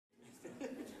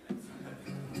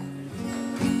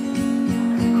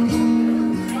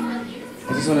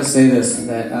just want to say this,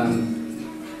 that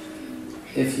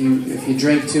if you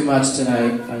drink too much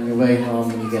tonight on your way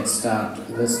home and you get stopped,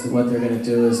 what they're going to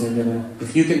do is they're going to,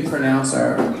 if you can pronounce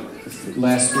our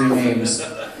last three names,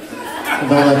 they'll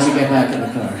let you get back in the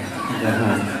car and go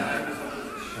home.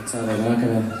 That's how they're not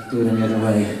going to do it any other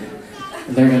way.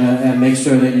 They're going to make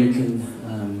sure that you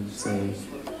can say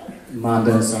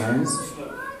Mando Saenz.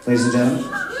 Ladies and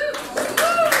gentlemen.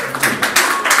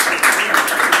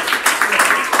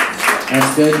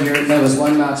 That's good. That was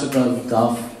one notch above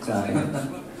golf clapping.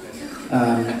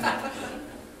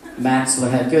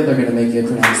 Szlachetka, they're going to make you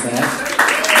pronounce that.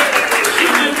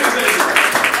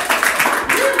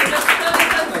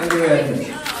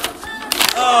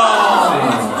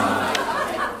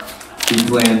 He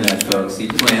planned that, folks. He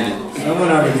planned it. Someone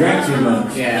already drank too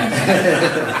much. Yeah.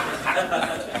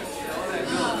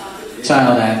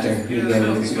 Child actor. He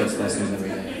gets lessons every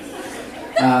day.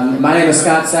 My name is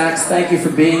Scot Sax. Thank you for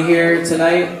being here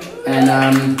tonight.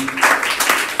 And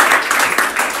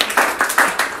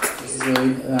this is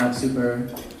really super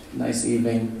nice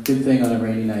evening. Good thing on a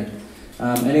rainy night.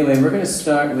 Anyway, we're going to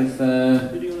start with...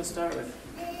 who do you want to start with?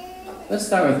 Let's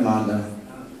start with Mando.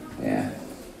 Yeah.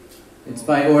 It's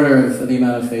by order of the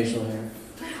amount of facial hair.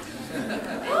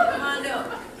 Mando.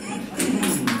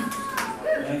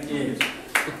 Thank you.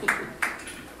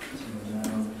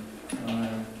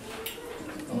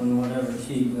 On whatever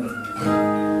sheet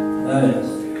that is.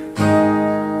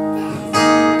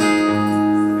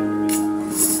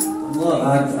 Look, I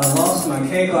lost my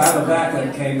capo. I have a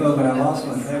backup capo, but I lost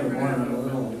my favorite one in a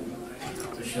little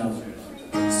to shelter.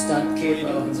 Stunt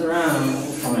capo. It's around. We'll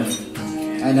find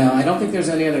it. I know. I don't think there's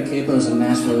any other capos in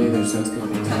Nashville either, so it's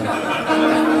going to be tough.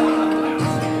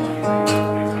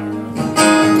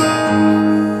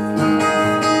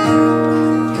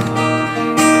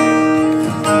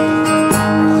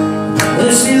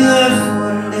 She left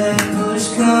one day, push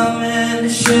coming to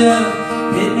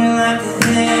shove, hit me like a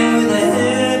hand with a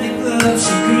heavy glove.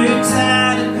 She grew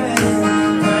tired of paying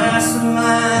the price of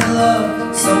my love.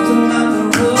 Something about the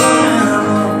road I'm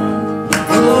on.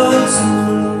 Oh, it took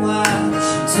a while,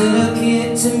 she took it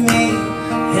to me,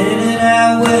 headed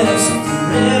out west of the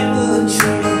redwood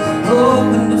tree,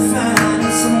 hoping to find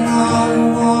someone who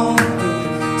won't be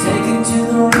taken to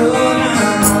the road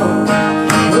I'm on.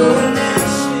 Oh,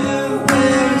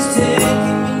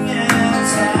 taking me now,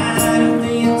 tired of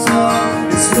being tall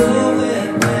and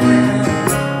slowing down.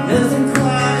 Nothing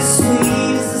quite as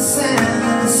sweet as the sound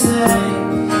of the same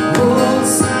old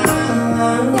song.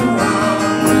 Leaving behind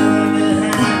me,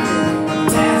 the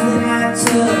path that I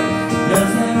took.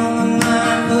 Nothing on my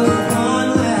mind but one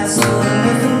last look.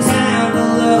 Nothing down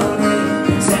below me,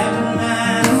 tapping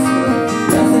my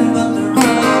foot. Nothing but the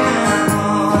road I'm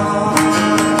on.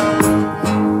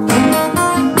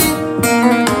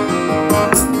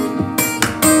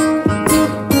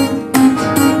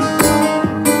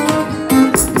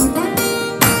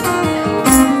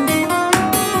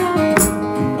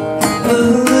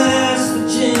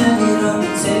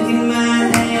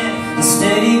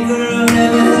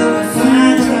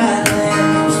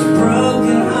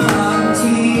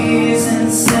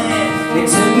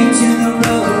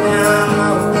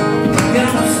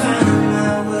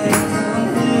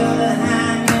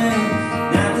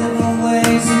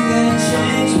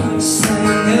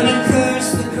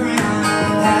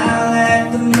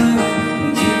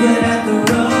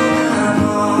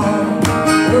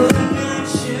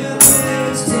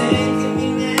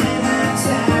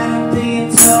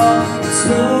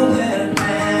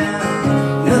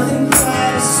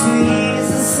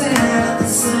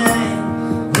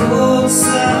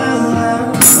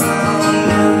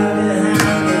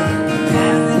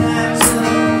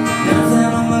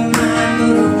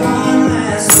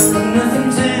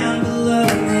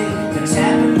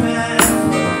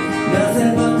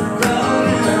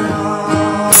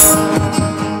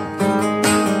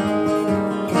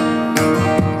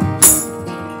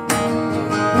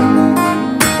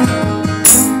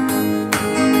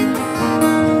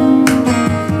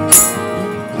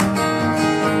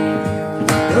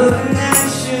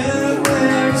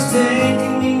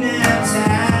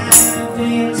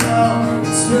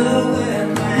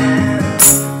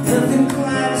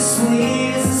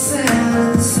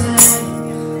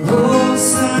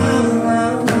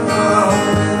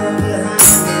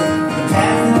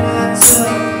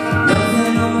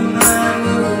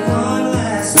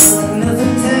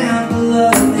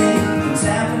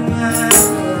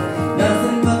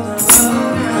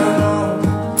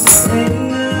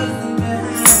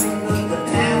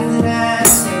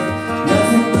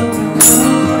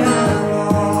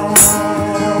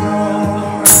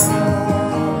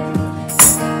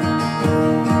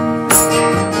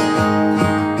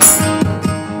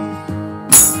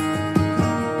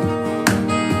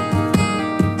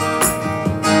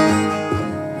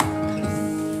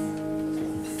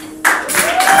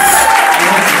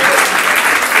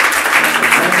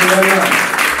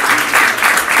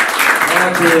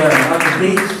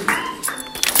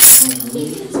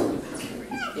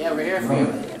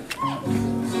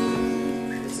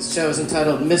 show is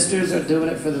entitled Misters Are Doing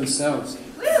It For Themselves.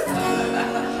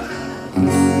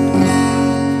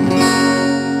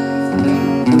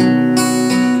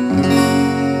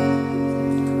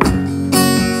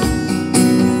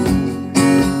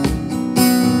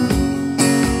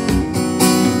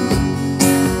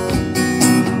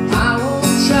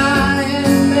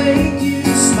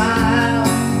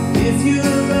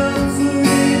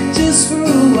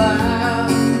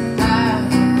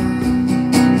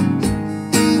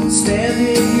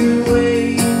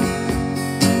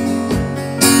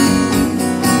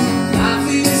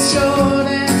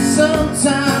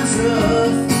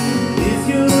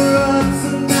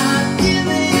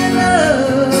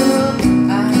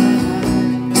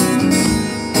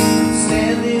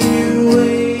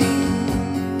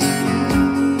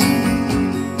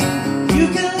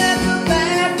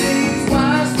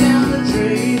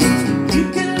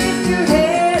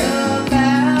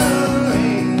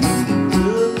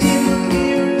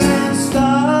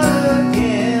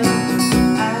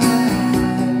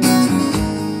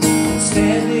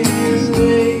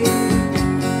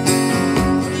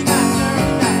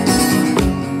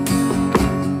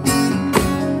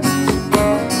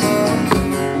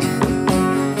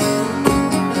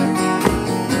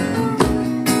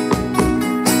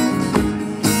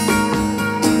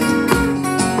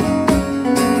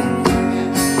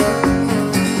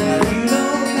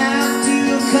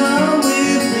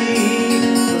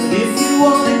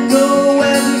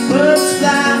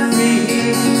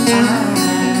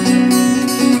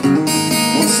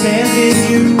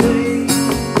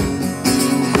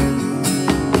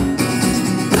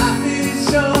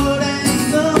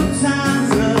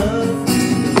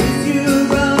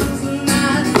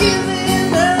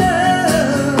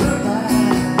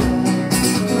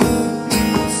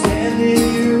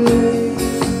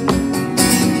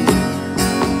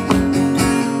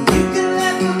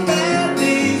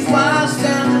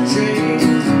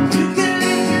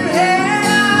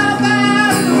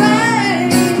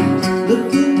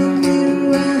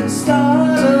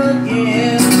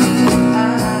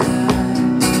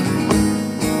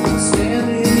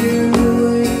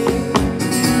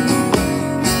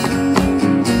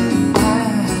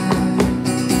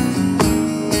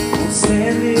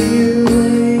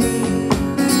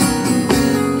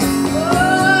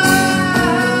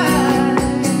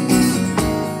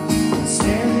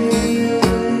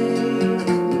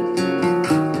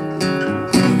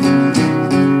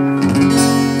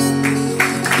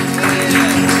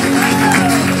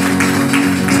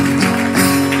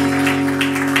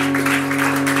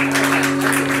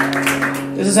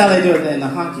 This is how they do it in the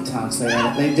honky tonks. They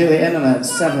end them at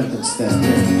 7th instead.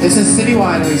 This is city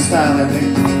winery style, I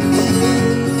think.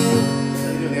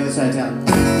 They do it the other side of town.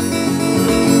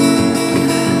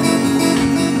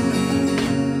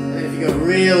 And if you go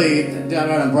really down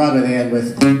right on Broadway, they end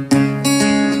with.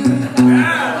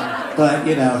 But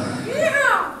you know,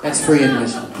 that's free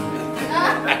admission.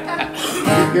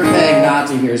 You're paying not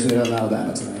to hear, so we don't know about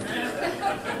it tonight.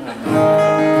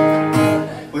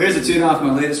 Well, here's a tune off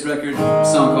my latest record, a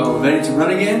song called Ready to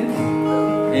Run Again.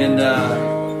 And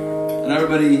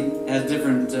everybody has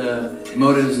different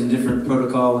motives and different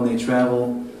protocol when they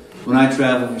travel. When I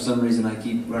travel, for some reason, I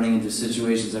keep running into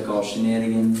situations I call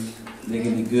shenanigans. They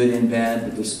can be good and bad,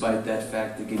 but despite that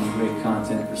fact, they give me great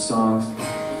content for songs.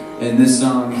 And this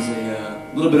song is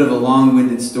a little bit of a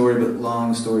long-winded story, but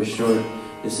long story short,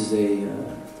 this is a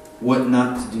what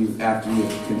not to do after you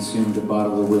have consumed a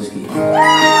bottle of whiskey.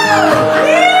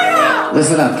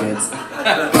 Listen up, kids.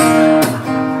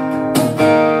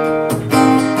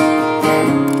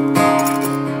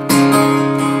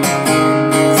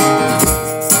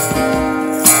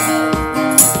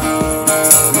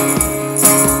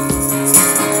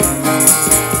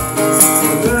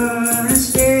 Burning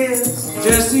stairs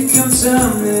just to come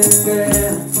tumbling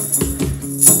down.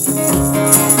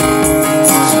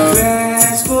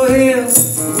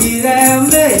 Without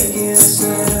making a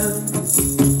sound,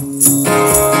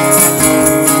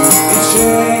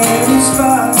 and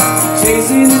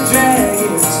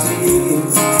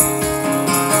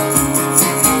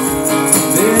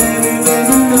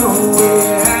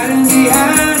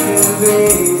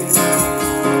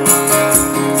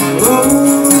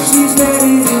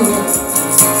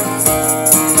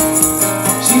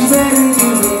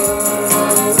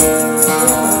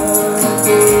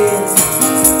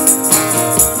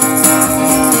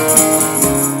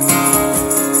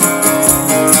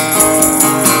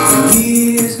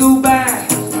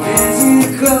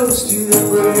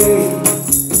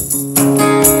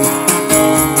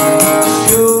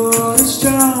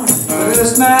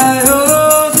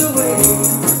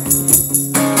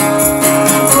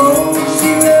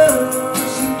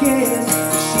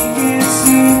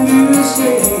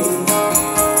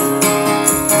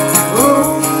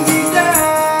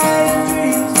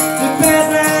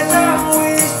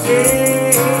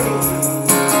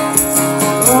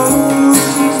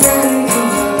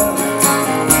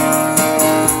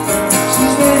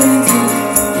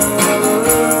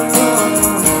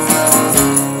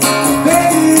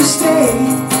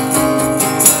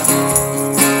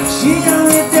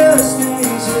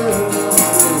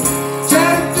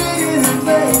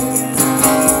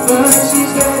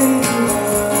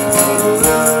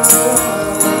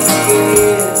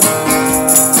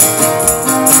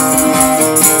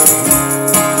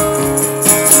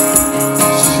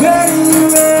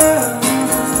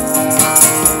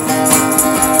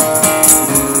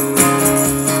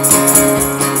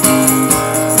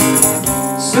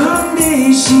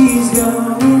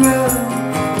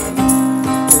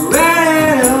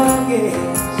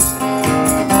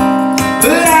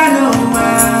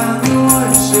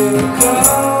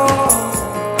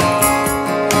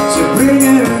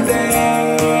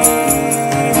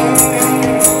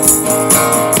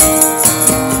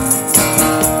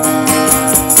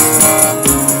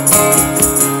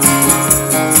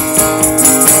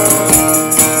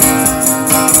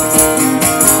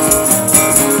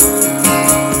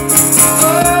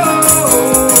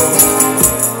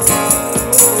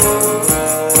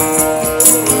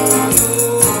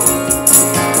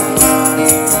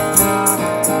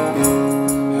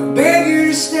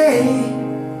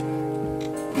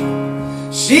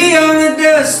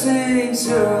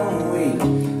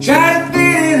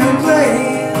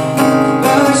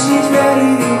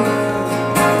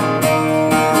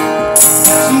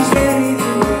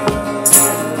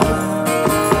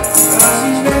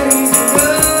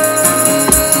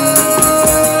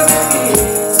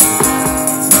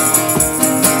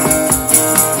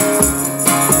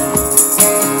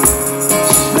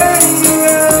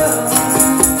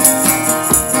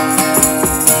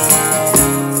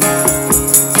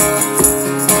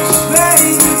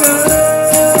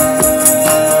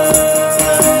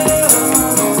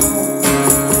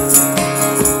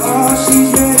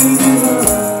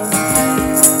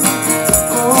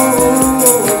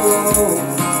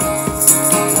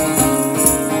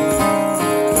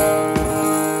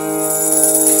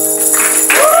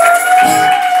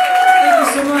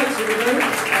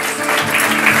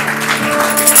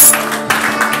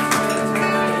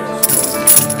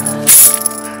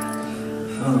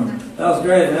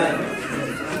great night.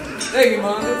 Thank you,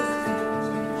 Mando.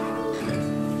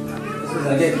 This is,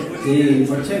 I get the,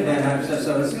 we're tuned in,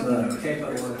 so this is the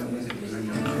K-pop one music.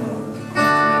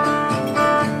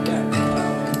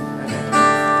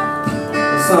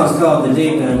 This song's called The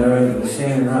Deep End, or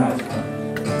Shannon Wright.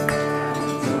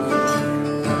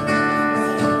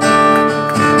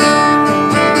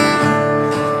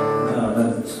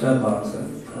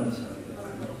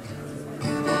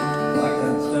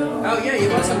 Oh yeah, you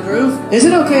want some groove? Is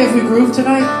it okay if we groove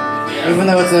tonight? Even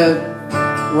though it's a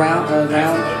round?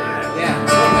 Yeah.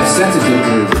 I sense a good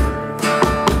groove.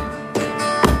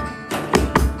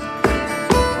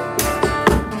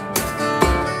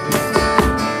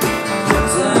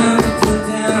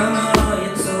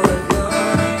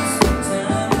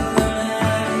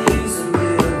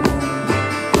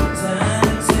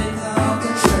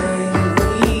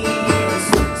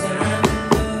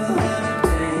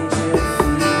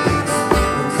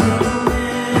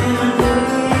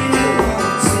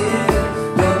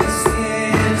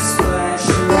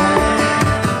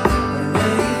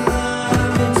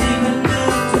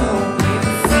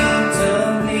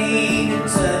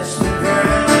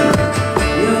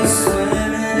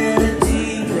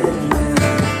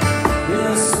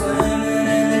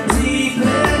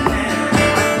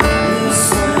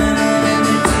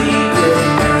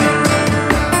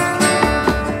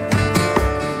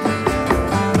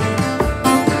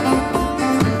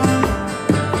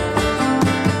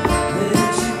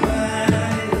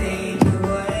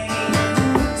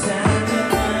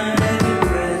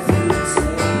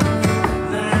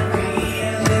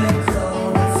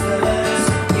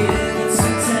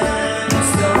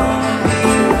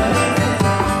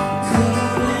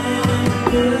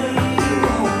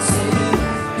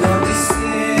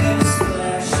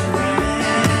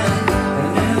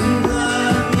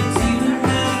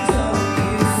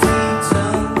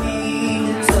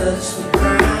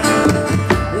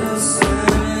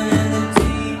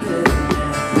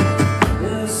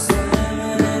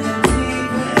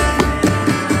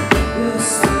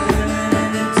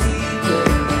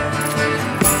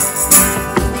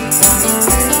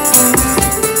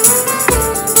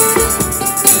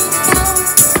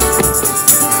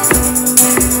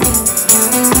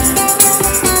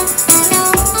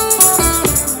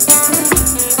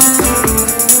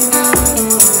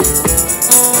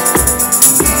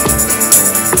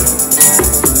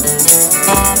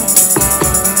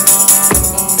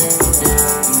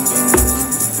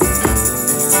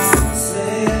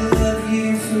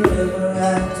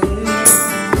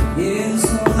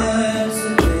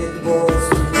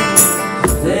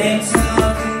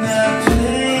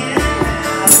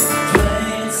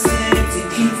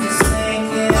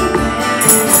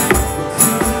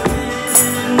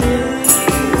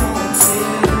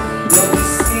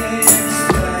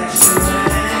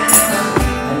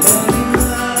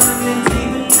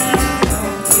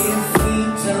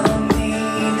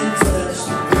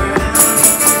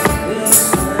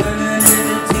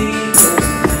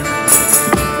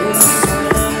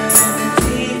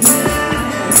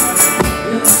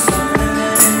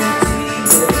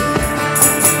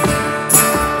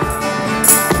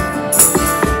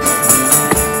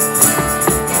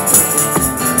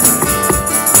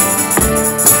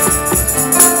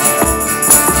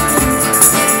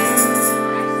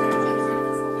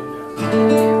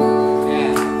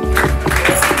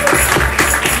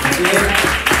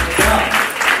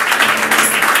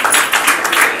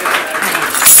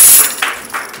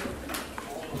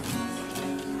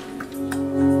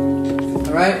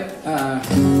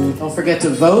 Don't forget to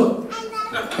vote.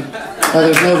 Oh,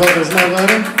 there's no vote. There's no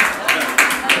voting.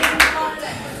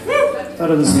 I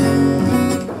thought it was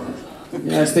the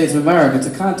United States of America. It's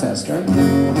a contest, right?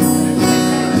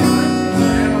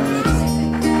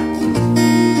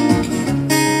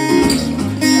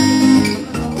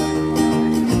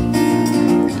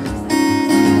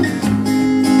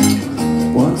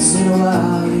 Once in a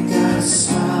while you gotta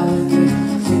smile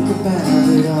and think about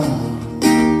it all.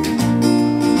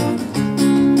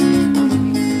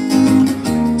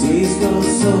 Days go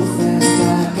so fast, I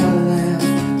gotta laugh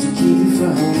to keep you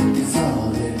from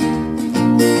falling.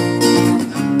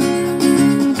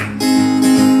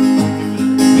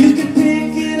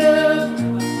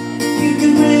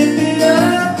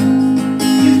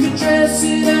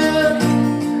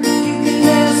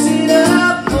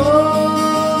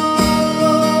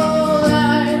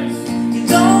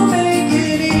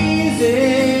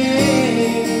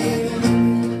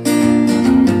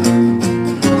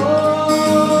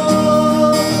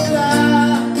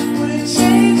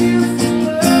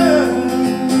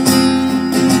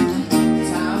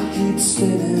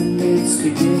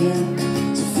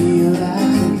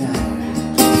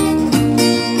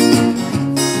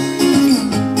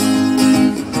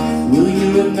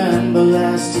 remember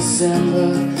last December,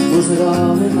 was it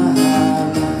all in my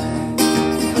mind?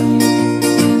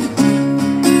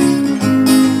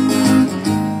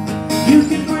 You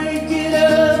can break it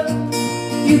up,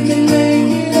 you can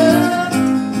make it up,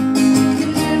 you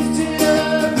can lift it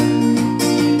up,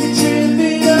 you can trip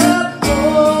it up.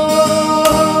 Oh,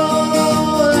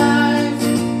 life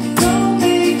don't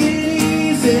make it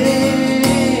easy.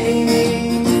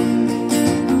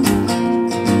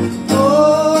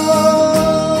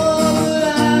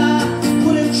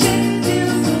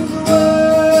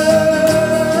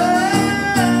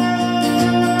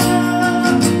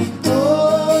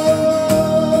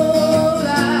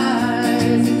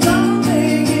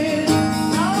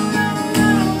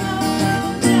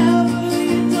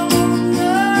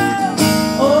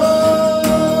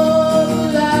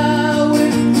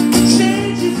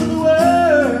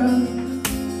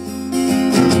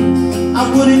 I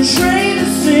wouldn't trade a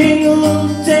single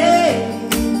day.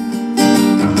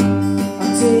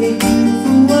 I'll take you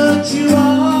for what you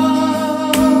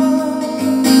are.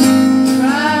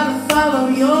 Try to follow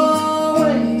your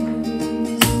ways.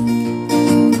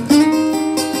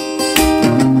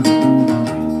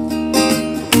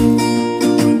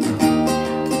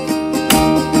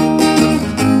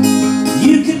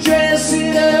 You can dress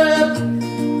it up,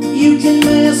 you can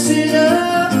mess it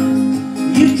up,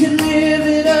 you can live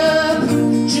it up,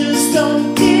 just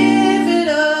don't give it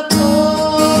up.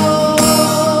 Oh,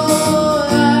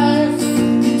 life,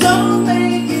 you don't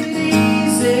make it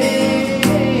easy.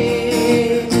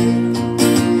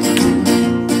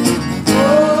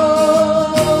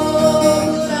 Oh,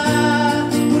 I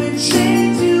wouldn't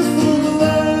change you for the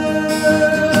world.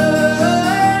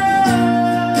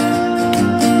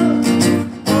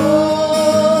 Oh,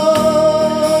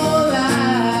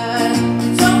 life,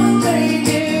 you don't make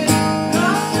it. No,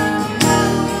 no, no,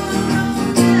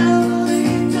 no,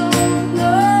 you don't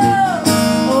know.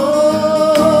 Oh,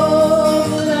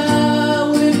 I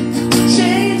wouldn't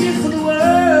change it for the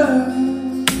world.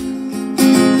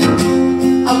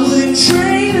 I wouldn't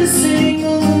trade a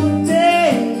single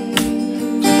day.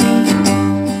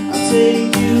 I'll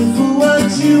take you for what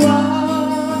you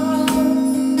are.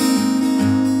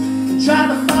 Try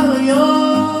to follow your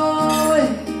way.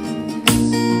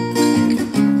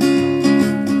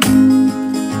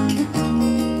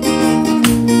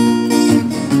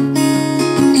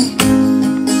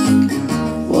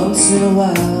 Once in a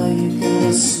while you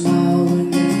gotta smile when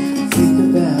you think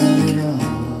about it all.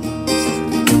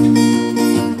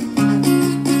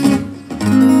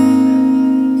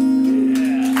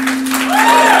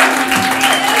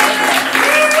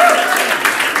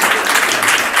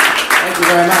 Thank you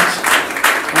very much.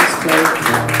 Nice play.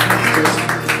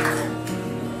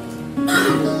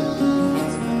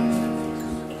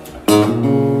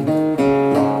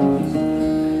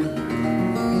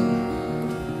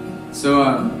 So,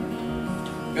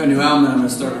 got a new album that I'm going to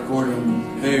start recording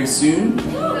very soon.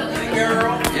 Hey,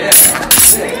 girl. Yeah.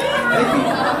 Sick. Thank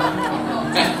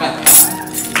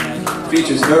you.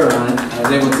 Features her on it. I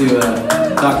was able to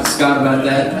talk to Scott about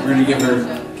that. We're going to give her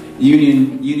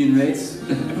union rates.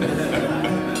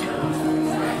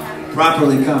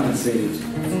 Properly compensated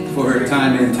for her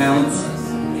time and talents.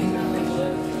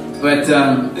 But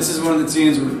this is one of the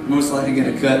tunes we're most likely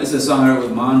going to cut. This is a song I wrote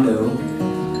with Mando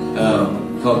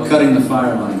called Cutting the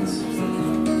Fire Lines.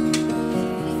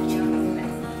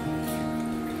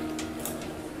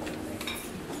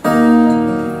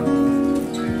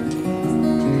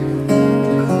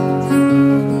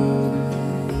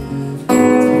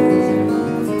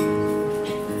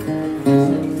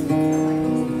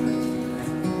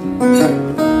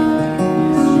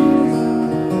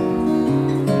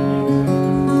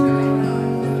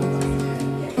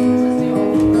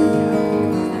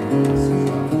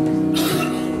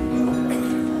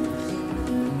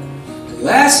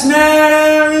 Last night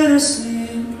our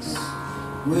innocence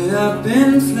went up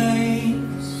in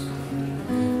flames,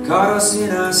 caught us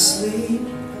in our sleep,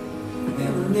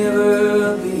 and we'll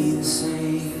never be the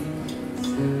same.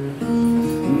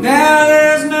 Now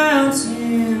there's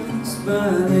mountains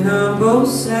burning on both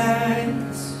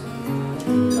sides,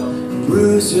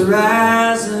 bruised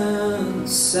horizon,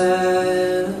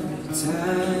 side of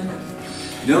time.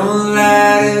 Don't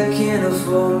light a candle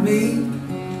for me,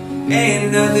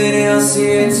 ain't nothing else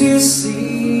here to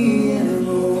see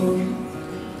anymore.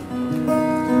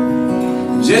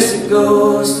 Just a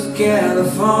ghost of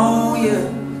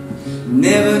California,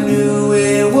 never knew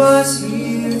it was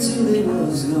here till it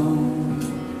was gone.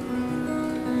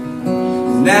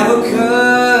 Now we're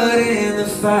caught in the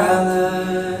fire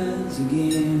lines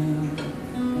again.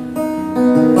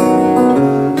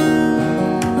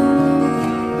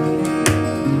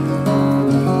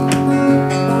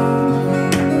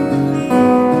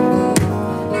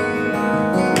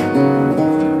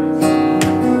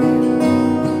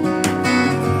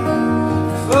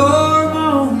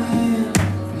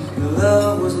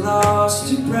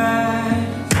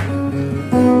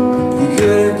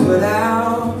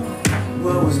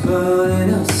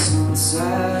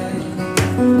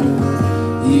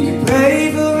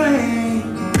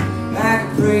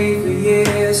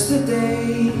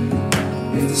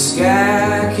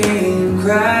 I came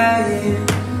crying,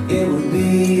 it would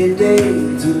be a day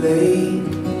too late.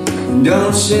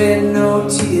 Don't shed no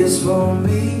tears for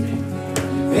me,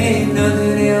 ain't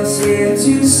nothing else here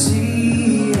to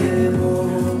see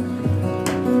anymore.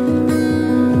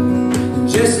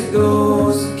 Jesse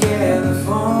goes to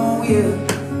California,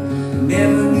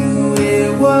 never knew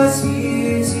it was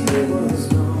here till it was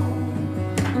gone.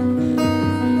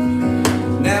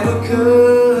 Now we're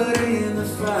cut in the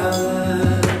fire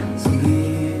lines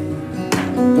again.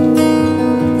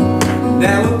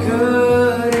 Now we're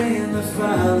cut in the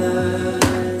fire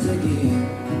lines again.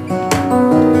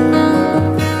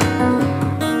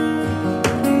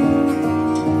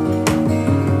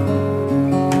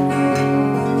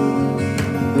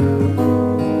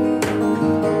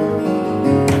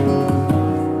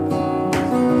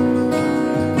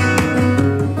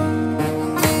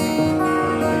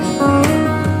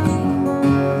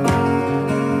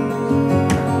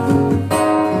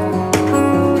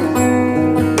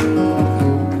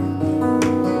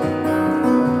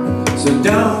 So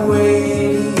don't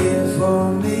wait here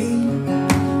for me,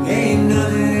 ain't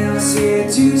nothing else here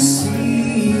to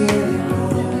see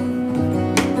anymore.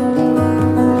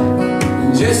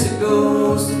 Jesse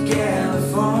goes to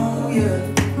California,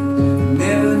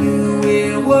 never knew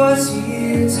it was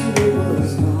here till it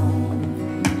was gone.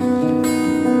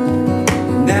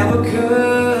 Now we're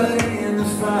cut in the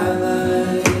fire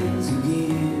lines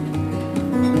again.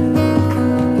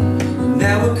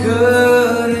 Now we're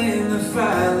cut in the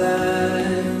fire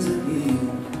lines again.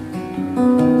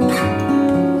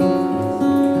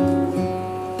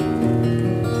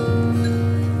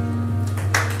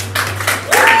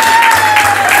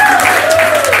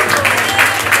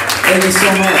 Thank you so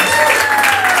much.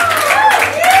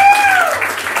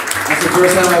 That's the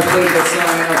first time I played that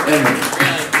song ever.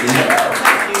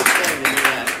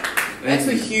 That's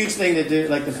a huge thing to do.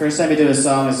 Like the first time you do a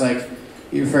song is like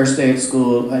your first day at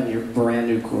school and your brand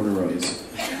new corduroys.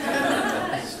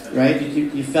 Right? Did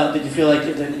you feel like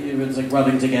it was like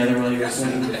rubbing together while you were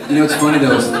singing? You know what's funny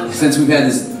though, is since we've had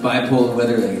this bipolar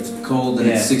weather, like it's cold and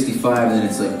it's 65 and then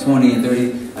it's like 20 and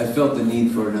 30, I felt the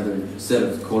need for another set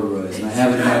of corduroys, and I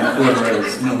haven't had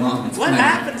corduroys in a long time. What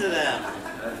happened to them?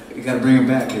 You gotta bring them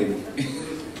back, baby.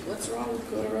 What's wrong with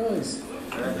corduroys?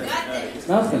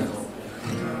 Nothing.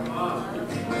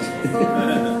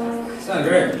 It's not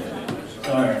great.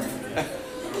 Sorry.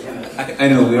 I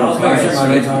know, we I all was making sure my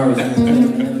right? guitar was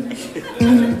in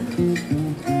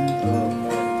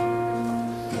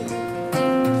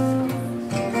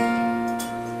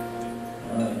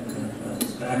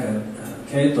It's back at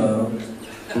Capo,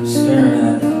 staring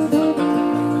at it.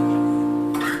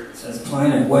 It says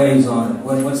Planet Waves on it.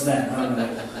 What's that? I don't know.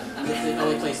 They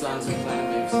only play songs with Planet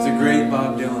Waves. It's a great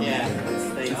Bob Dylan. Yeah.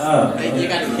 Oh, You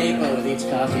got a capo with each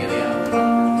copy of the album.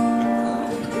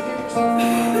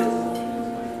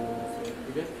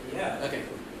 You good? Yeah. Okay.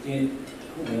 Do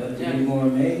you need more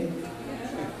of me?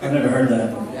 I've never heard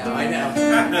that. Yeah, I know.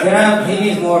 Yeah, he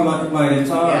needs more of my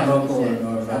guitar Yeah. vocal.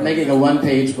 Or I'm making a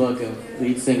one-page book of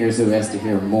lead singers who has to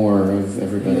hear more of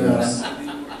everybody else.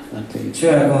 One page.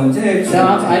 Check on two. No,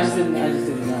 I just didn't know.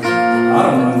 I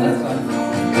don't know. That's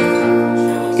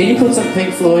fine. Can you put some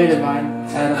Pink Floyd in mine,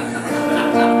 Adam?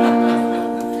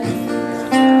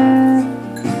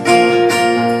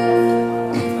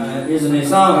 Here's a new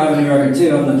song. I have a new record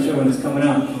too. I'm not sure when it's coming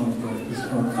out. It's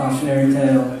called Cautionary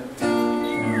Tale.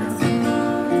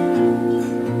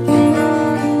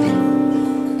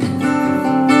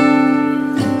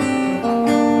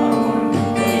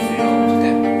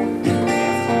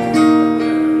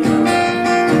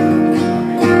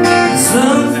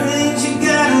 Some things you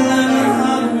gotta learn the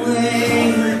hard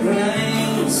way.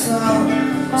 Grain of salt,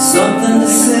 something to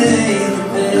say, the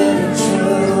bitter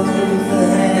truth, the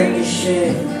hand you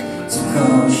shake. It's a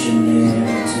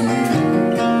cautionary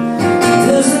tale.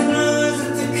 Doesn't know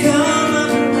that the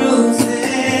common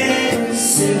roses,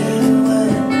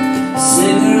 silhouette,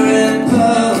 cigarette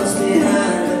pulse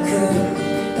behind the curtain.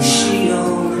 She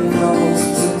only knows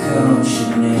it's a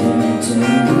cautionary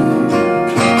tale.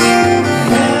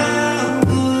 How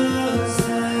was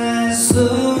I so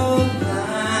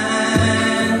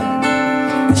blind?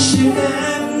 I should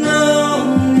have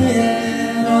known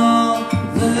it all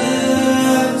the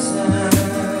time.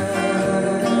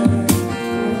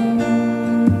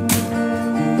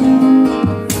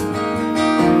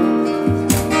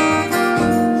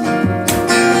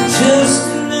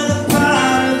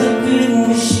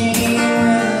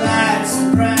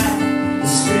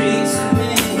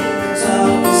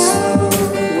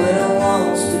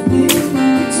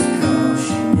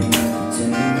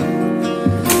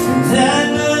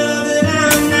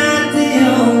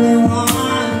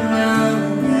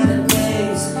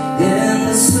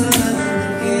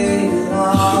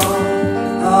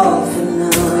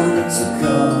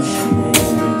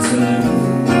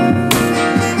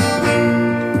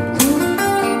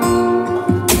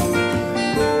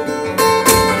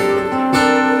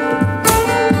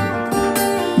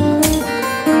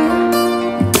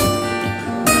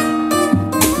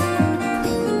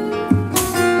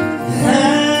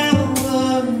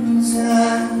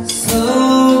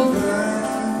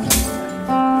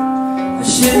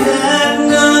 should have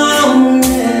known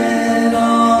it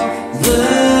all the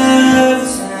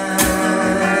time.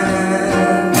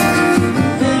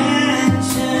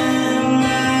 Imagine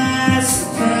my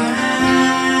surprise.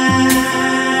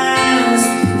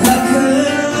 How could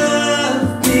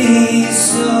love be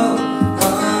so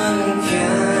unkind?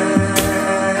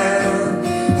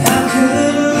 How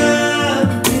could love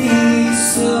be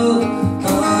so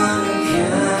unkind?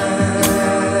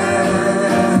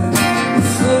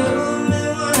 Fool me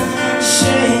once,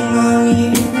 shame on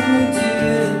you, do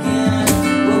it again.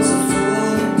 What's a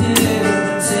fool to do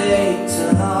to take to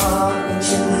heart what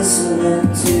you're listening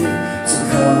to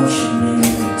cautionary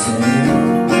tale?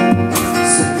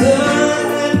 So go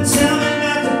ahead and tell me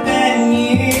about the bad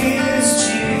news.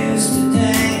 Choose to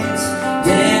dance,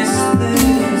 dance to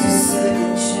lose a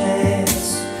second chance.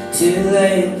 Too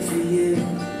late for you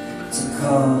to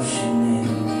cautionary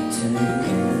tale.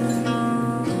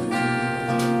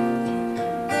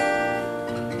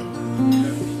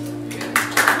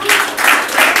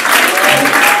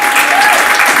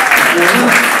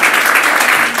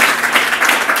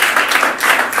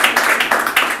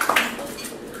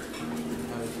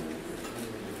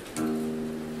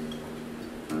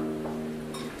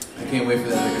 I can't wait for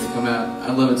that record to come out.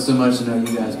 I love it so much, and I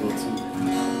know you guys will too.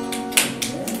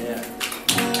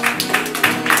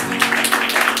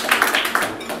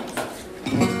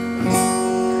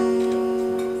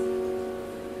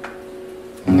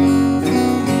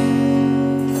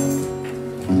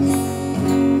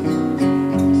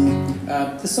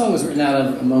 Yeah. This song was written out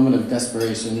of a moment of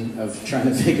desperation of trying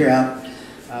to figure out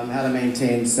how to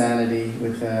maintain sanity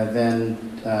with then,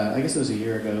 I guess it was a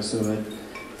year ago, so a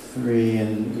 3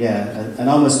 and, yeah, an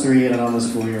almost 3 and an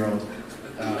almost 4-year-old.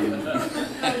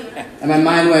 And my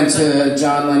mind went to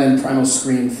John Lennon Primal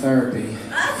Scream Therapy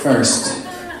first.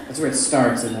 That's where it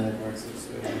starts and then it works its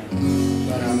way down.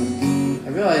 But I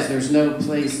realized there's no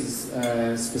place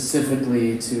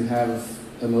specifically to have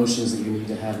emotions that you need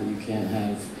to have that you can't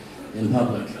have in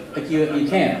public. Like you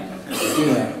can't do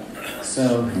that.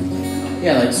 So,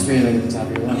 yeah, like screaming at the top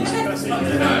of your lungs.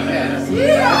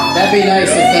 Yeah. That'd be nice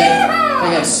if they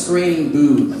had scream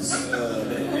booths.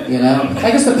 You know?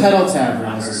 I guess the Pedal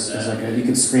Tavern is like you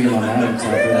could scream on that at the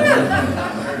top of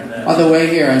that. On the way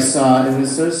here, I saw, it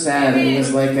was so sad. It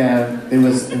was like it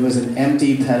was an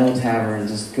empty Pedal Tavern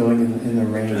just going in the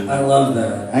rain. I love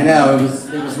that. I know, it was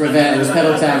revenge. It was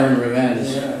Pedal Tavern revenge.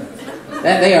 Yeah.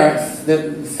 They are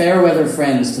the fair weather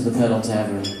friends to the Pedal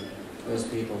Tavern. Those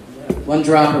people. One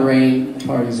drop of rain, the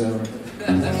party's over.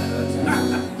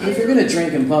 If you're gonna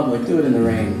drink in public, do it in the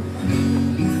rain.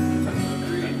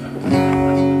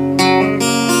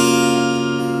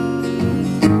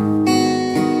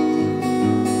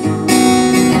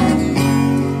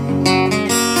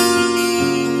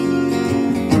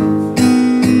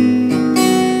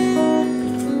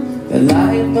 The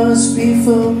light must be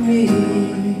for me,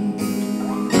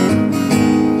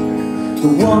 the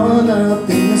one up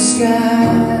in the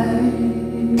sky.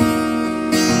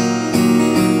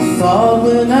 I thought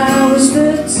when I was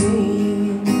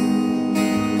 13,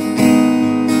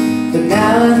 but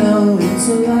now I know it's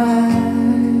a lie.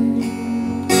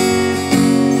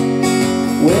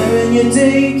 Where in your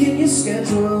day can you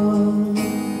schedule,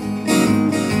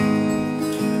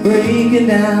 breaking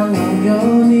down on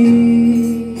your knees?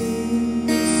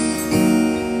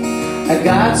 I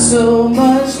got so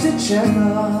much to check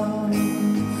off,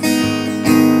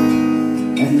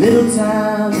 and little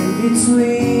time in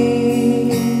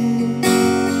between.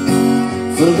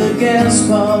 For the gas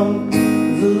pump,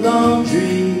 the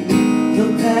laundry, the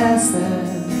past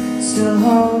that still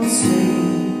haunts me.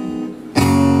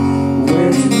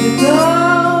 Where do you go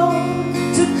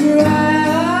to cry?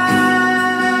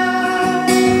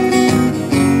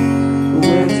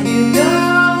 Where do you go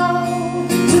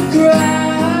to cry?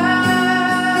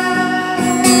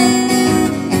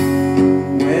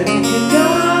 Where do you go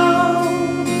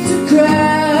to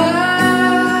cry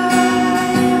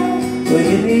when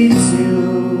you need to?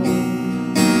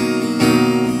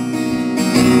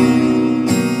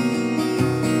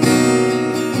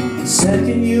 The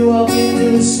second you walk into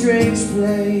a strange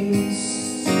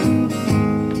place,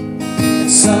 and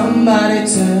somebody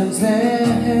turns their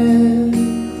head,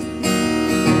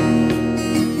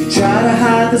 you try to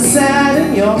hide the sad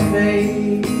in your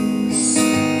face,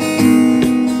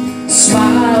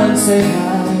 smile and say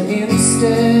hi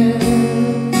instead.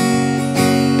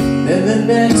 Then the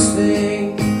next thing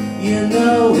you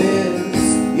know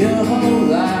is your whole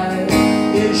life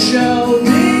is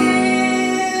showbiz.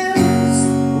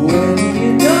 Where do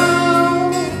you go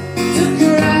to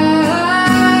cry?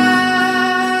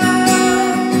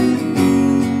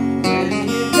 Where do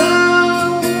you go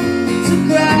to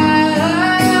cry?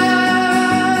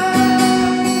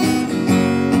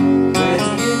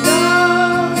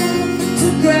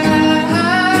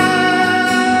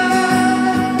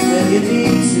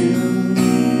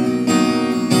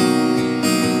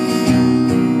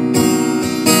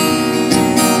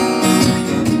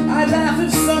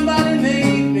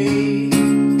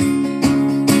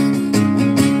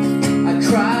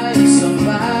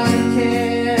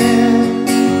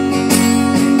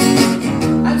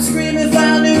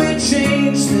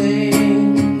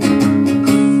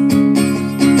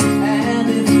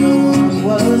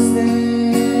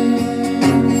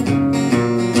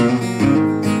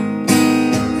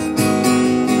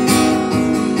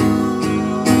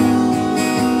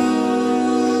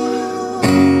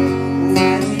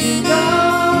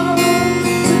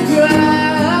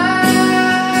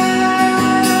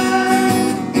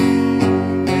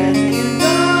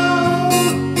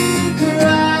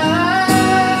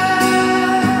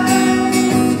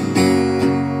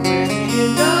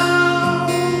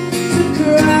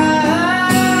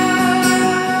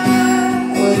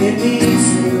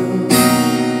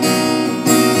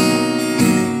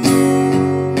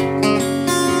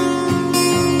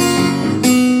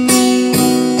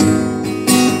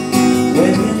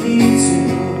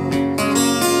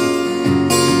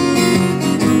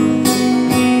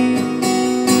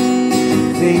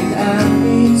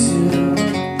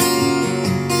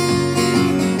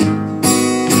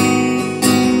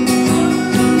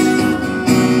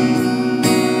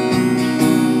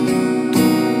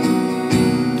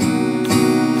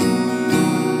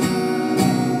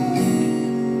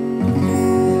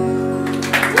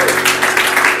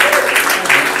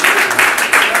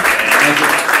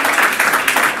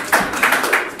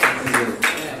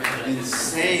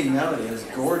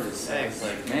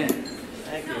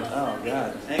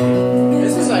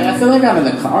 like I'm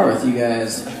in the car with you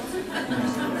guys.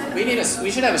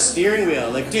 We should have a steering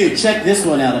wheel. Like, dude, check this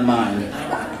one out of mine. It's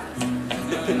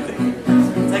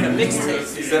like a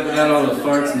mixtape. Except without all the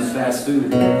farts and the fast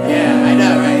food. Yeah, I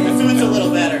know, right? The food's a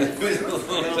little better. This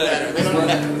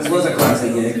was a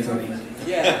classic gig, Tony.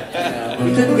 Yeah.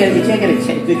 You can't get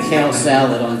a good kale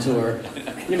salad on tour.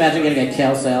 Can you imagine getting a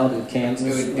kale salad in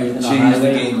Kansas? It would change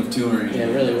the game of touring. Yeah,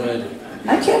 it really would.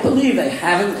 I can't believe they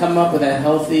haven't come up with a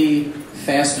healthy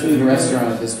fast food restaurant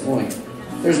at this point.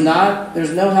 There's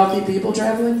no healthy people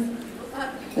traveling?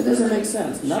 That doesn't make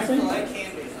sense. Nothing?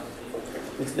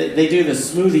 They do the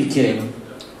Smoothie King,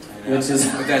 which is...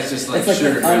 But that's just like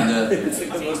sugar. It's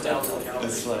like the most alcoholic.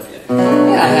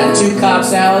 Yeah, I had 2 Cobb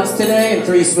salads today and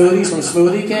 3 smoothies from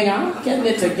Smoothie King. I'm getting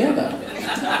it together.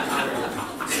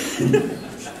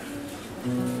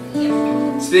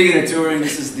 Speaking of touring,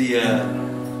 this is the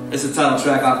title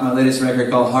track off my latest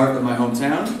record called Heart of My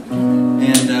Hometown.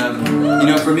 And, you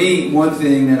know, for me, one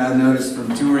thing that I've noticed from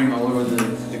touring all over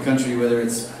the country, whether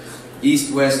it's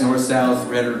east, west, north, south,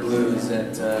 red or blue, is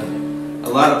that a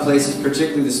lot of places,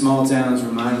 particularly the small towns,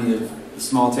 remind me of the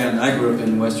small town that I grew up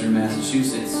in western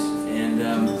Massachusetts. And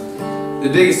the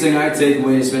biggest thing I take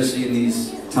away, especially in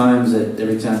these times that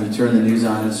every time you turn the news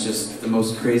on, it's just the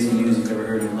most crazy news you've ever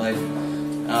heard in your life.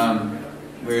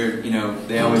 Where, you know,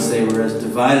 they always say we're as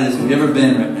divided as we've ever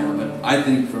been right now, but I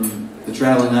think from the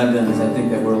traveling I've done is I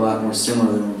think that we're a lot more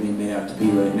similar than we're being made out to be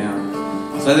right now.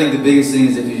 So I think the biggest thing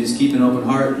is if you just keep an open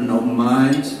heart and an open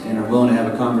mind and are willing to have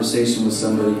a conversation with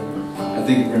somebody, I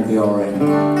think you're going to be all right.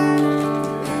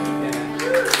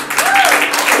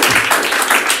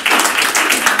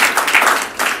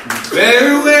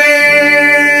 Farewell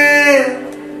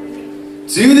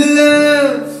to the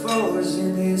love forged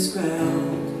in this ground.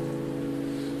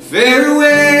 Farewell,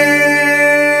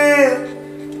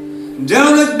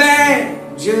 don't look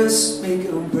back, just make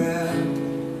them proud.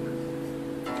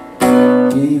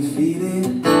 Can you feel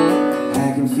it? I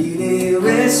can feel it,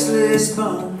 restless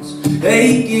bones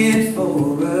aching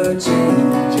for a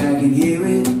change. I can hear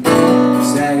it,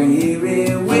 'cause I can hear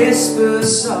it whisper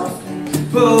softly,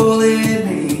 pulling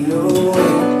me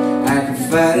away. I can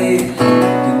fight it,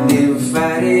 can never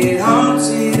fight it,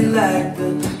 haunted like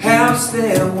the house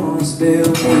that once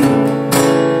built me.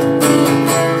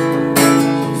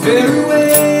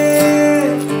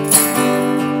 Farewell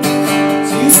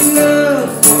to the love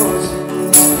forged in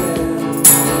this ground.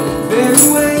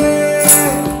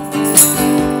 Farewell,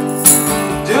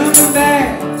 don't look back,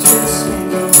 just make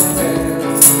them proud.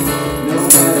 No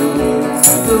matter where I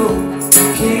go,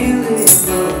 can't let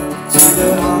go to the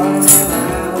heart of my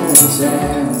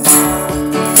hometown.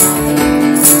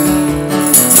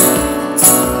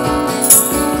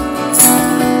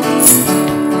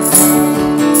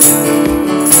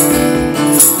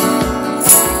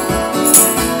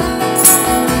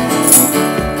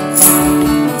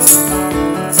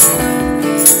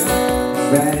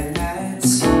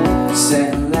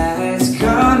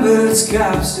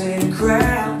 Cops and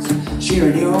crowds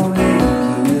cheering your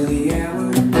name till the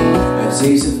hour. A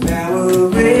taste of power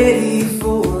ready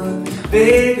for a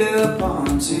big up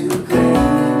onto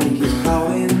claim. He keeps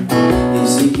calling,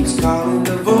 yes he keeps calling.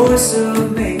 The voice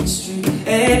of Main Street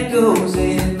echoes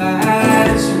in my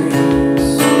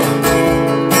dreams.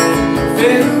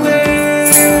 Farewell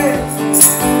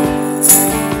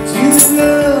to the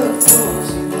love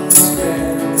forged in this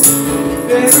ground.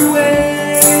 Farewell.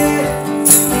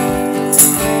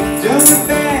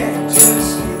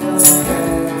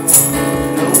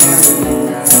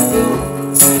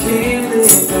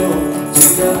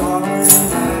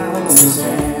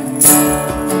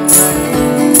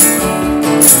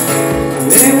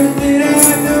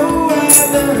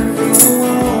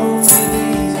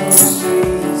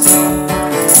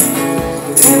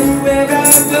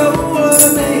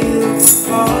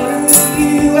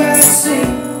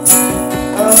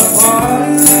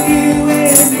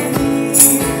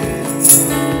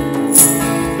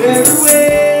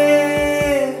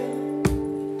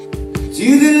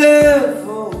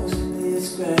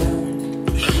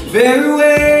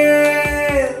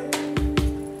 Farewell,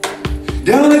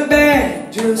 don't look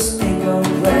back, just think on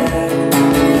glad.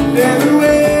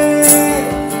 Farewell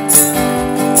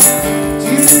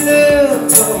to the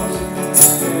love forged in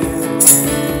this ground.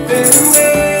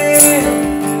 Farewell,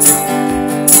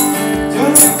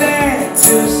 don't look back,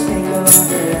 just think on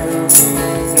glad.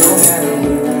 No matter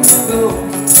where I go,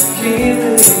 can't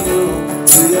let it go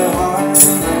to the heart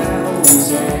of my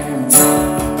hometown.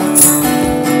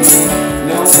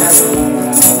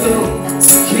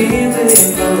 Can't let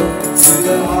it go to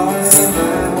the heart of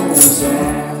my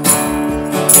hometown.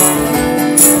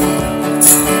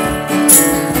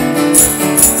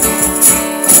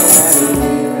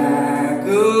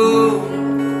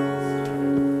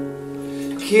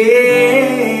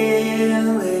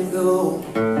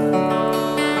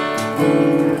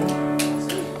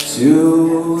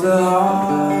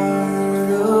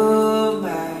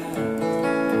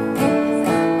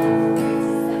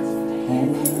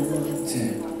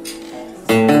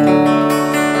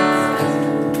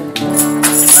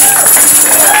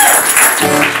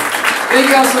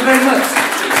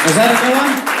 Is that a new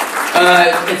one?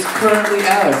 It's currently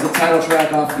out. It's the title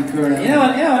track off the current album. You know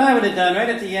what I would have done right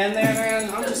at the end there, man?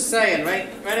 I'm just saying, right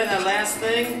in that last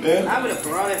thing, Yeah. I would have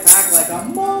brought it back like a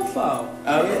mofo.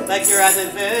 Oh, yeah? Like you're at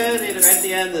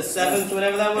the end, the 7th,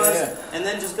 whatever that was, Yeah. and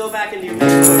then just go back into your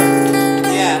mix order.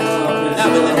 Yeah. No,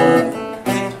 but then,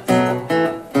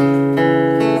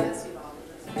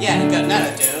 yeah, good. Not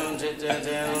a doom, doom, doom,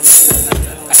 doom.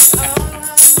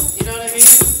 You know what I mean?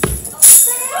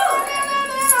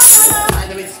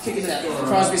 Let me kick into that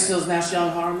Crosby, Stills, Nash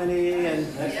Young harmony and.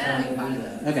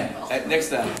 Okay. Next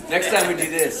time we do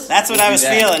this. That's what I was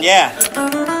feeling. Yeah.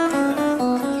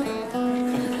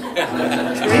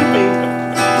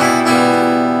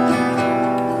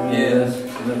 Yes,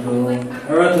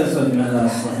 I wrote this with Mando.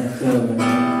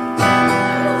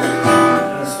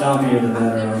 The stompier the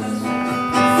better.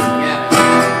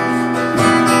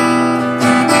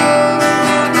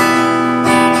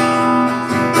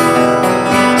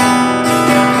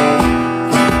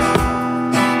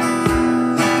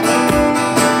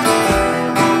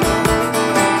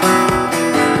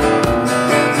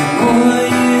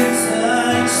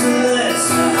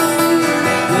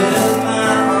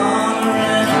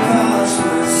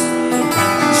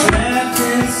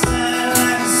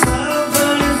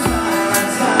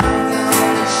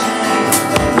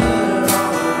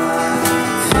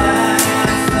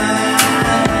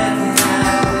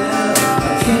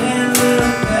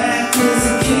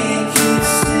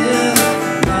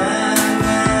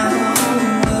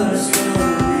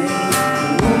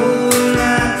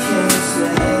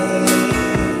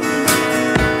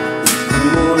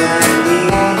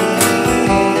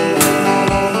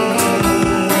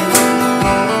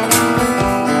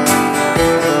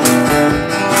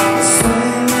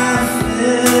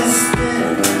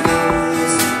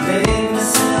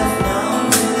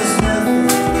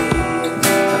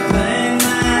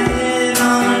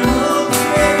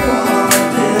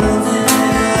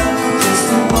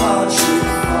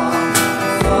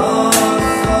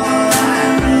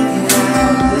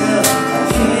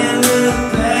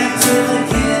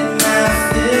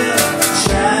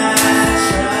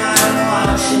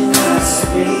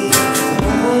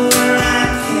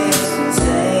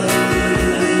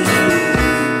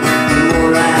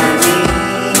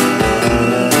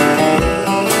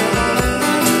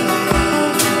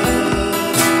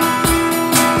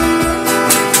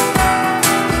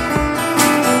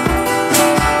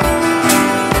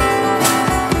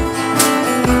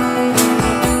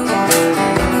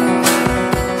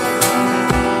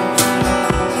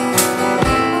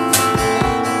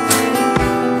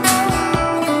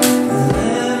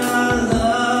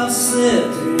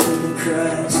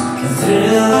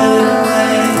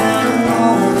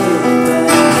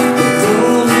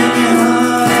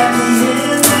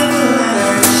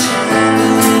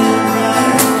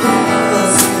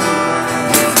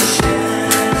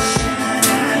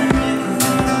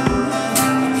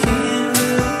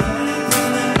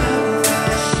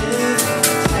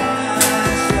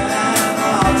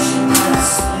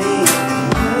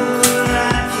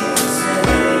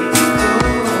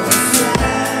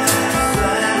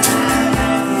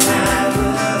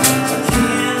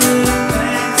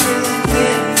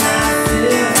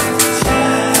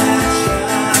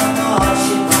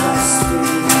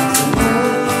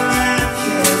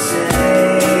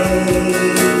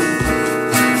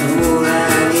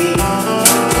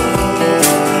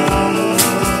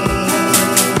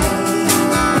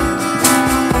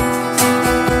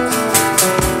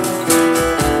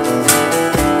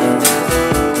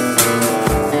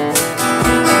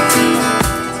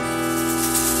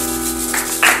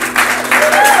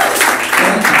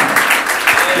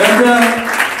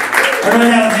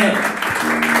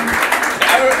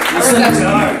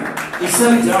 He's so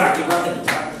dark. He brought the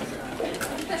dark.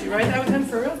 Did you write that with him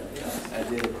for real? I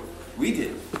did. We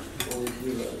did.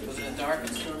 Was it a dark and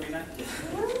stormy night?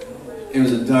 It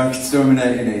was a dark, stormy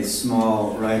night in a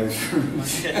small writer's room. I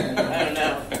don't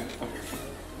know.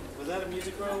 Was that a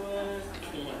music roll?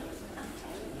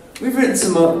 We've written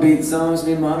some upbeat songs,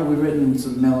 me and Mando. We've written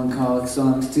some melancholic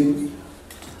songs too.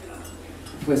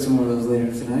 Play some more of those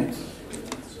later tonight.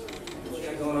 What's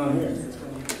going on here?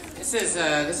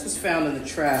 This was found in the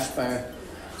trash by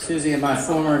Susie and my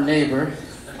former neighbor.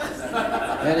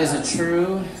 That is a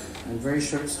true and very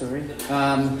short story.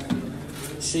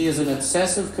 She is an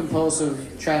obsessive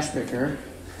compulsive trash picker,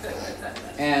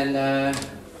 and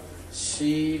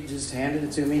she just handed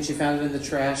it to me. And she found it in the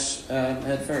trash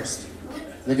head first.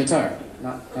 The guitar,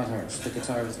 not hers. The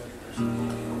guitar was there.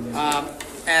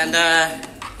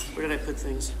 Where did I put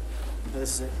things? Oh,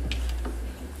 this is it.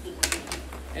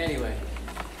 Anyway.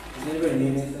 Does anybody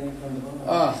need anything from the home?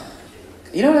 Oh,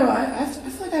 You know what? I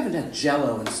feel like I haven't had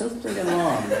Jell-O in so freaking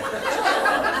long.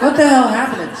 What the hell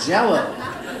happened to Jell-O?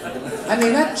 I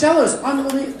mean, that Jell-O's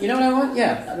unbelievable. You know what I want?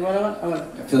 Yeah. You know what I want?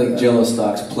 I feel like Jell-O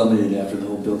stocks plummeted after the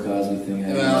whole Bill Cosby thing.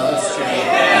 Well, that's true.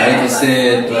 I hate to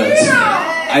say it, but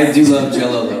I do love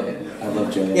Jell-O though. I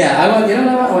love Jell-O. Yeah, I want. You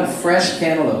know what I want? Fresh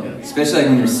cantaloupe. Especially like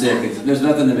when you're sick. There's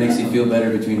nothing that makes you feel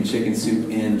better between chicken soup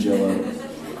and Jell-O.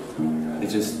 It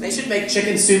just. They should make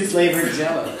chicken soup flavored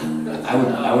Jell-O. I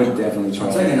would definitely try.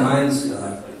 It's like an Heinz.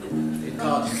 You'd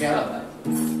call it Jell-O.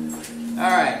 All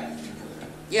right.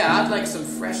 Yeah, I'd like some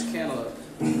fresh cantaloupe.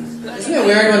 Isn't it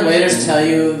weird when waiters tell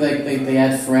you like they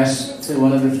add fresh to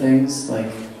one of the things,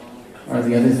 like, or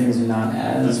the other things are not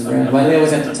as fresh? Why do they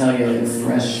always have to tell you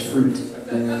fresh fruit?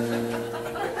 Are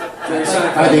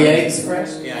the eggs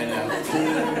fresh? Yeah, I know.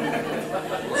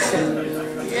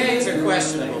 The eggs are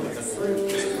questionable, but the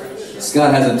fruit is fresh.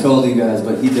 Scott hasn't told you guys,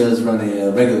 but he does run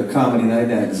a regular comedy night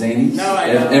at Zany's. No,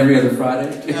 I don't. Every other Friday.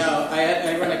 No,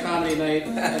 I run a comedy night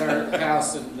at our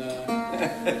house, and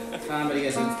comedy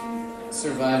is a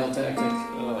survival tactic.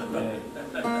 Oh, man.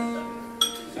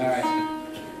 All right.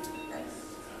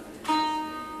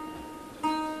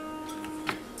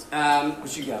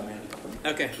 What you got, man?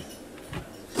 Okay.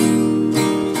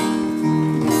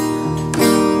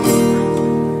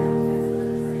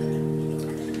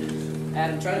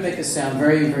 Adam, try to make this sound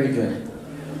very, very good.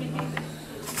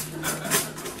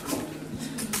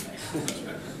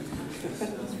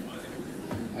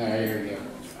 All right, here we go.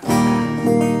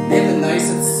 They have the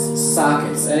nicest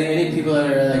sockets. Any people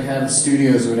that are like have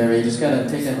studios or whatever, you just gotta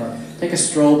take a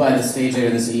stroll by the stage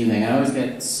later this evening. I always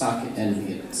get socket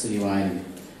envy at City Wine.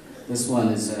 This one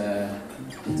is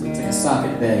it's like a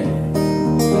socket bay.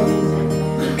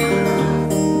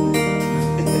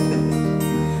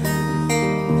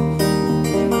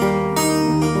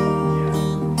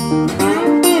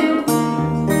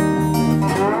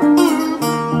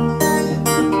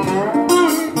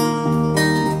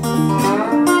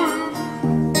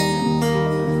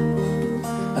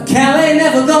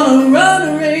 Never gonna run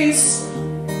a race.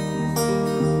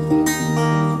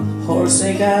 Horse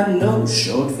ain't got no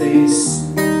short face.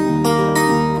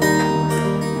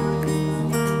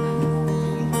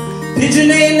 Pigeon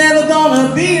ain't never gonna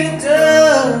be a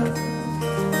dove.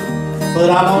 But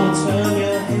I'm gonna turn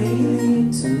your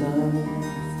hate to love.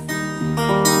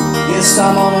 Yes,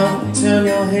 I'm gonna turn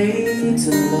your hate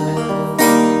to love.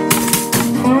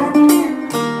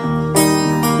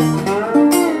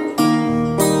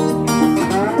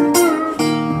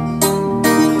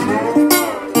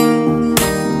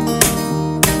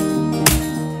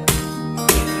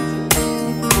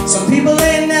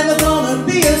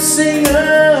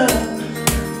 Singer,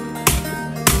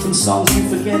 some songs you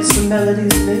forget, some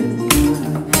melodies make you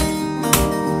cry.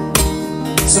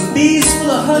 Some bees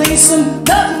full of honey, some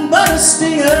nothing but a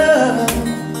stinger.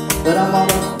 But I'm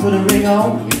gonna put a ring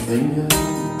on your finger.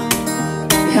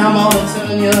 Yeah, I'm gonna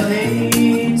turn your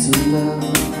hate to love.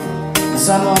 Yes,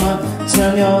 I'm gonna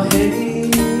turn your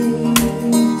hate to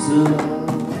love.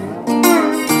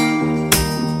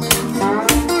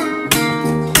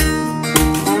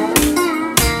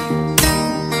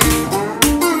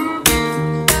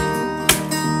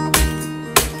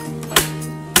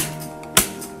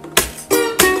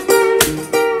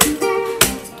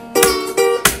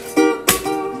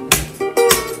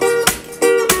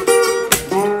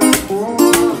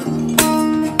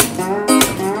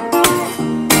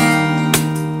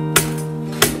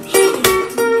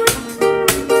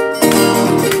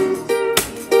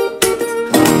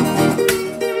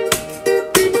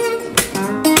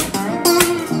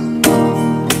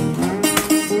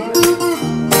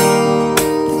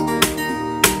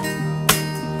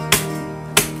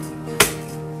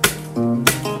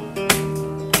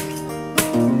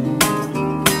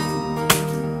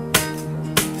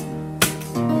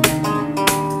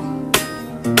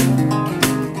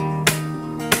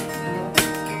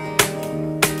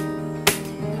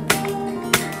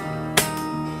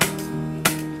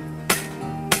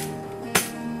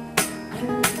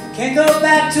 Can't go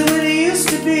back to what it used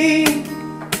to be.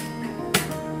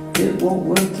 It won't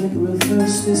work, it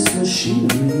reverse this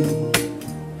machinery.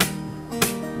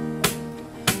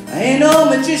 I ain't no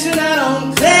magician, I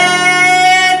don't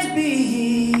claim to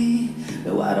be.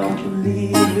 No, I don't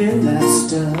believe in that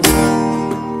stuff.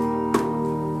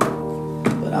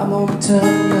 But I'm gonna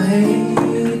turn your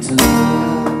hate to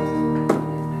love.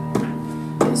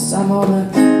 Yes, I'm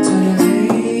gonna turn your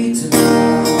hate to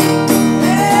love.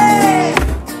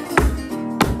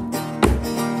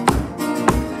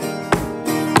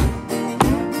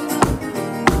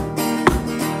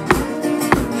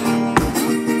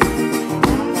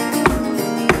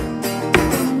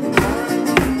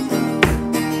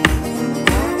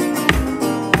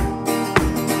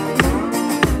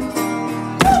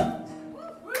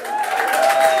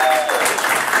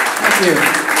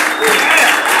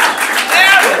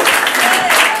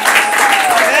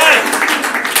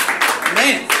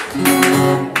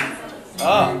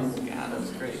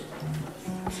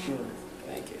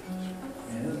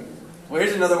 Well,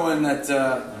 here's another one that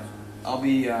I'll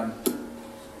be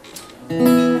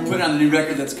putting on the new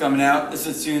record that's coming out. This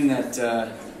is a tune that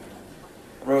I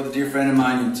wrote with a dear friend of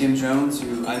mine named Tim Jones,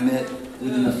 who I met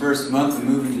within the first month of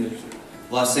moving to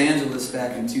Los Angeles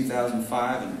back in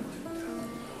 2005, and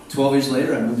 12 years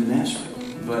later I moved to Nashville.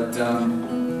 But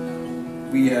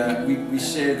we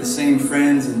share the same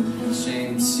friends and the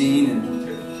same scene, and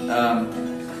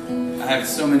I have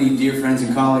so many dear friends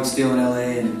and colleagues still in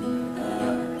LA, and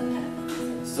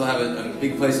still have a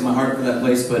big place in my heart for that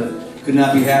place, but could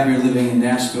not be happier living in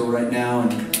Nashville right now.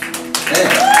 And hey,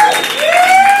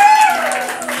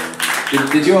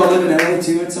 did you all live in LA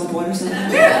too at some point or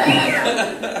something?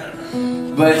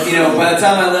 But you know, by the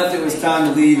time I left, it was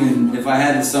time to leave, and if I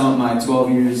had to sum up my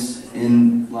 12 years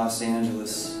in Los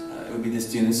Angeles, it would be this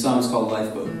tune. This song is called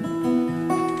Lifeboat.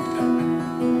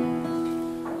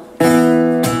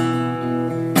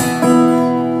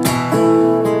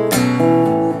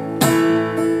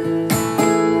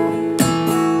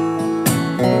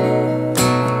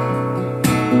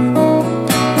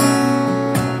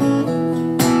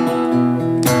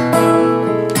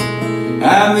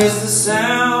 I miss the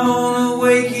sound of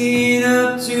waking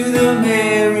up to the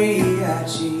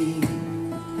mariachi.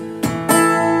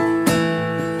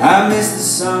 I miss the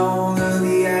song of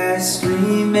the ice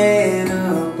cream man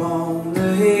up on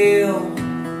the hill.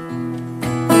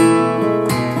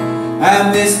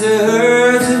 I miss the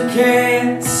herds of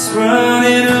cats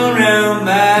running around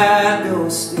my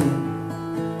doorstep,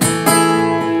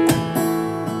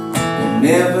 and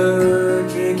never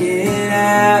drinking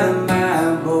out of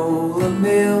my bowl of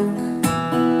milk.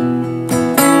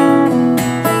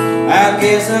 I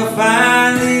guess I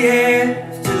finally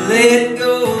have to let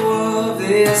go of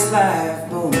this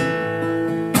lifeboat,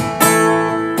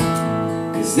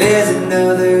 'cause there's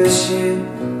another ship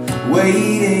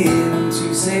waiting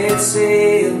to set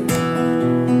sail.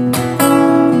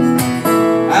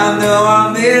 I know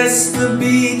I miss the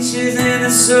beaches and the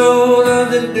soul of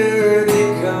the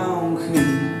dirty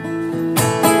concrete,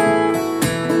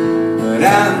 but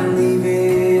I'm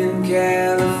leaving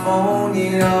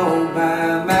California all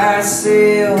by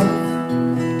myself.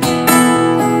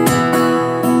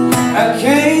 I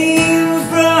came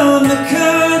from the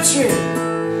country,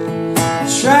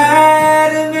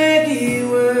 tried to make it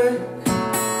work,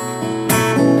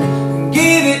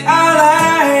 give it all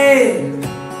I had,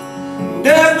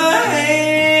 dug my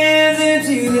hands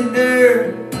into the dirt.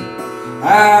 I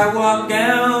walked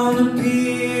down the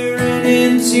pier and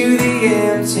into the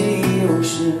empty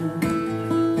ocean,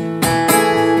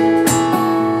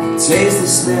 taste the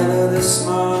smell of the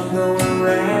smoke going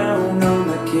round on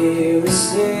the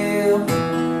carousel.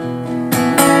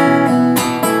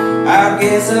 I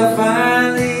guess I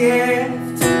finally have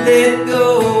to let go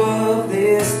of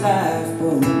this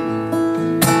lifeboat,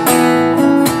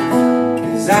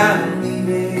 'cause I'm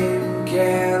leaving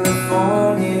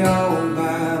California all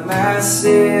by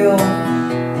myself.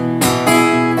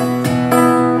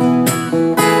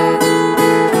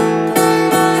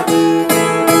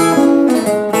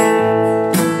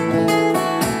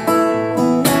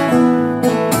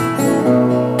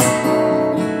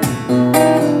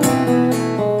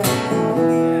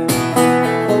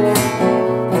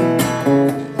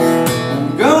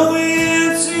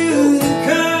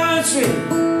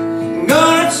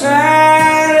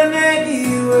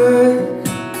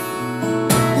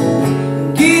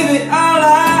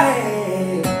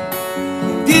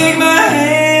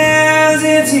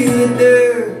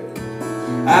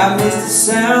 I miss the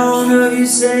sound of you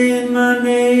saying my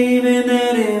name in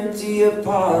that empty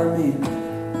apartment,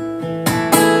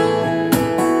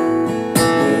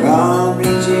 where I'm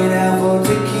reaching out for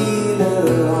tequila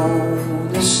on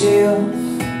the shelf.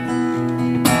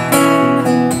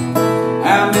 I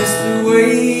miss the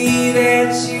way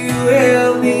that you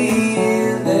held me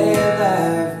in that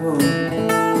lifeboat,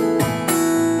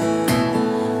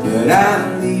 but I'm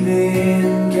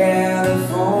leaving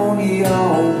California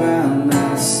all by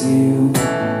myself.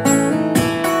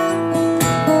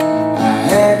 I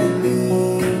had to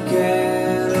leave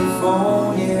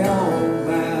California all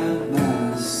by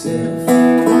myself.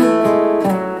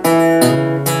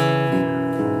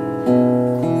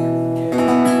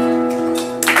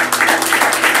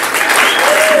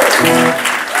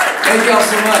 Thank y'all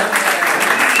so much.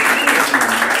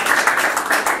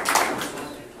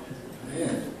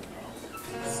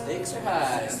 Stakes are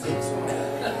high. Stakes are high.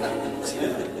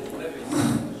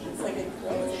 It's like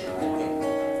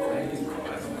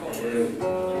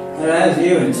It has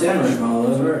you and Tim all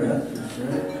over it, that's for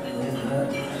sure.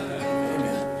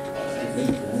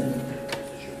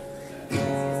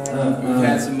 We've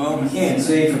had some moments. You can't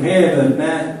see from here, but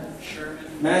Matt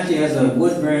Matthew has a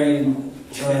wood grain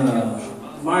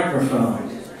microphone.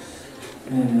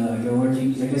 And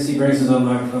I guess he brings his own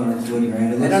microphone. It's wood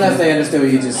grain. I don't know if they understood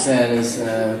what you just said. Is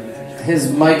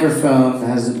his microphone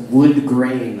has wood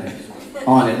grain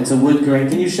on it. It's a wood grain.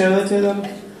 Can you show it to them?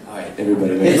 All right,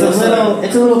 everybody. It's a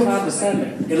little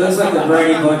condescending. It looks like the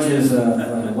Brady Bunch's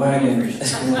wagon.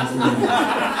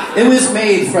 It was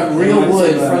made from real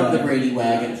wood from the Brady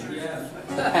wagon.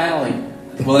 Paneling.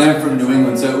 Well, I'm from New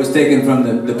England, so it was taken from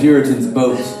the Puritans'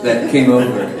 boats that came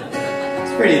over.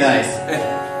 It's pretty nice.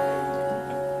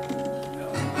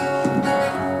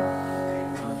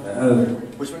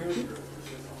 Which one are you?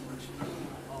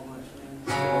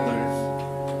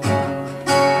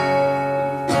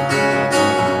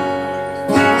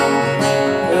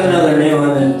 Another new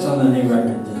one that's on the new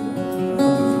record.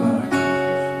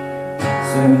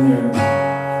 Same here.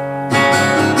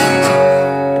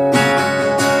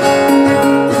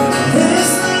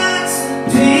 There's lots of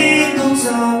people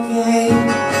talking.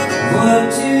 What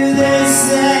do they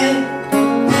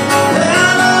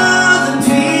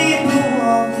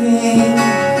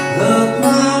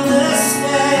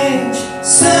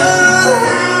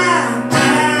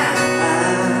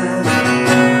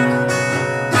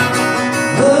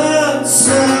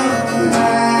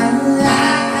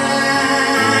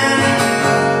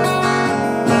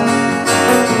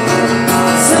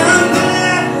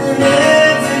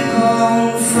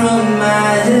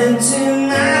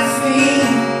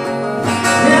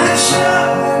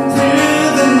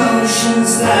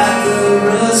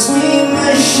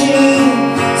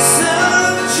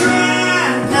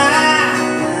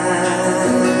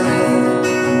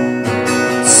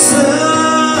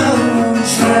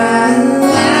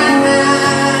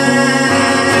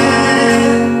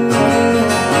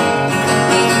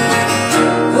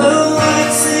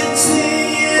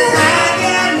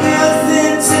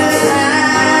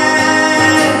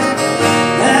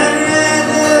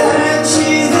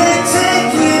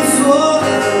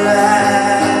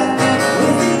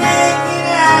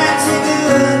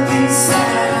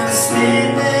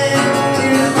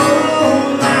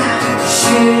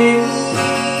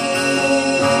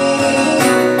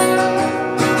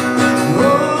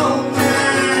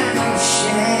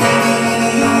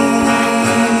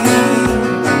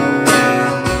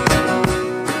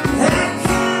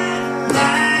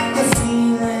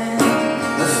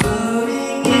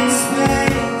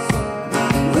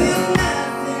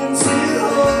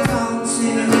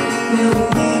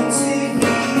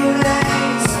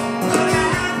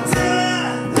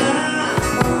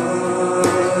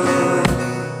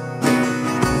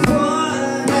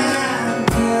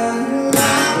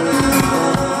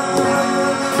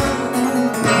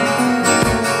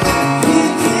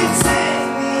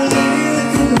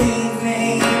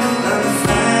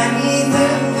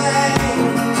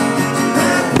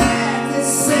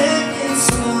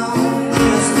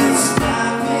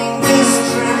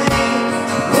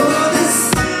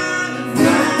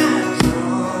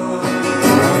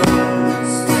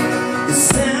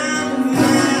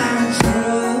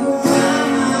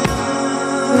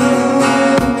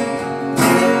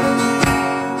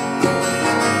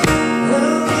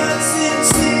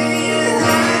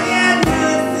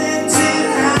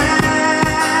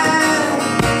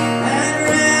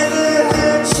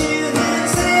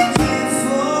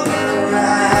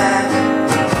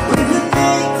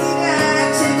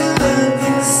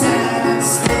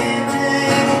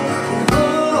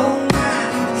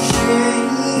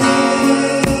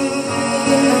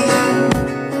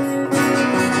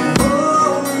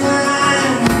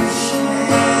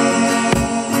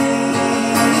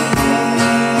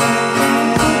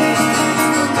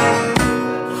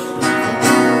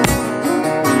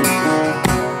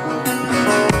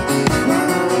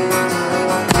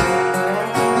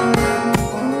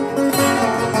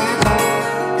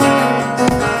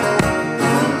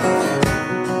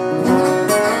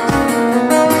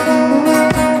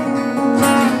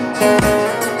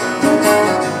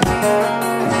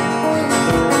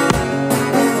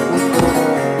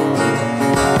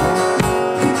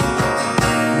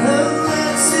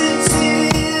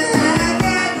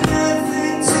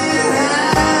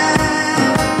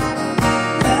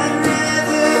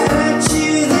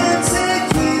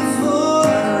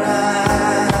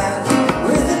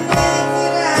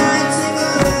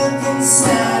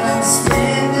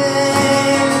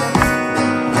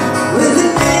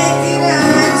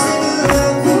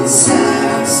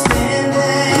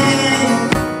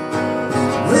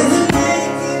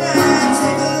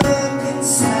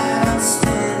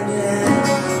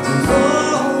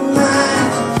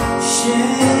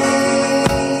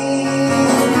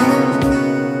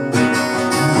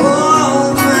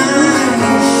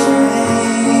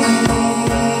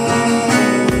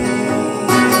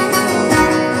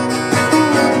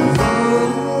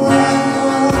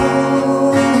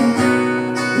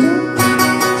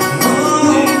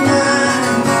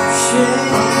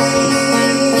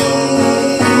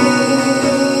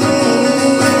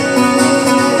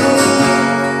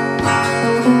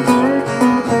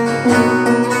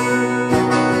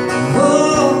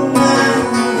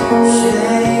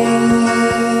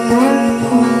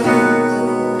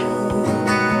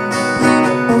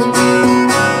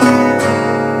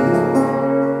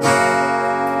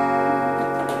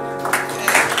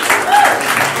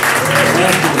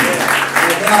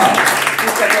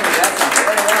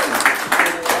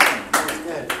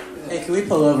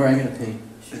pull over, I gotta pee.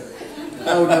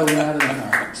 Oh no, we're not in the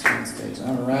car. We're on stage.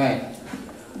 All right.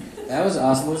 That was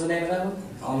awesome. What was the name of that one?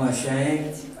 All My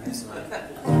Shame.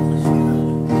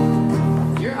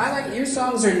 I like your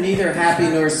songs are neither happy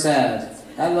nor sad.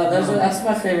 I love that's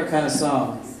my favorite kind of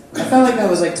song. I felt like that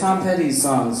was like Tom Petty's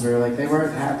songs, where like they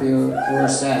weren't happy or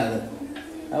sad.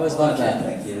 I always loved that.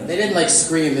 Thank you. They didn't like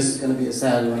scream, "This is going to be a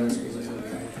sad one."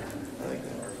 I like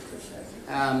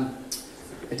that.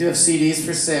 I do have CDs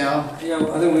for sale. Yeah,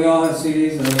 well, I think we all have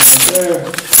CDs. There.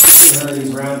 You heard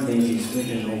these round things you stick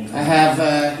in them. I have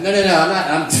no.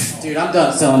 Dude, I'm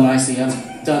done selling my CD. I'm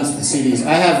done with CDs.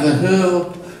 I have the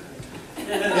Who.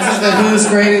 This is the Who's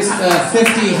greatest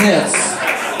 50 hits.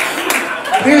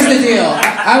 Here's the deal.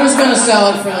 I was going to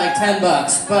sell it for like $10,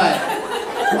 but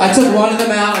I took one of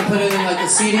them out and put it in like a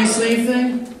CD sleeve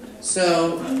thing.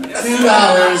 So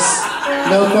 $2,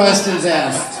 no questions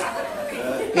asked.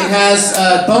 It has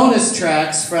bonus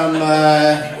tracks from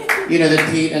that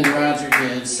Pete and Roger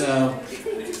did. So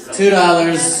 $2.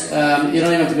 You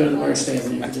don't even have to go to the merch table.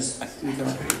 You can just go.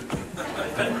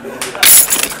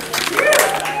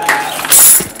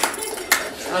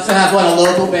 I also have a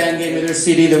local band gave me their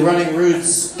CD, The Running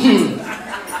Roots,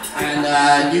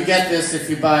 and you get this if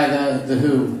you buy the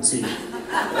Who CD.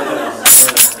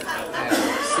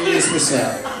 CDs for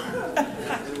sale.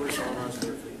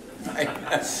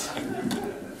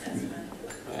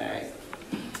 Alright.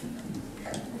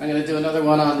 I'm going to do another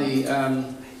one on the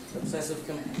Obsessive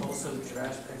Compulsive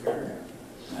Trash Picker.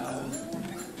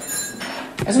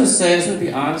 I just want to say, I just want to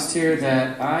be honest here,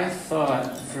 that I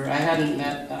thought, I hadn't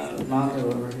met Mando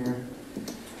over here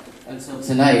until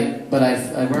tonight, but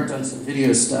I worked on some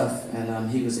video stuff,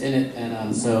 and he was in it,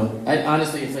 and so,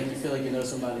 honestly, it's like you feel like you know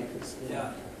somebody,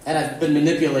 Yeah. And I've been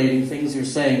manipulating things you're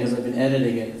saying because I've been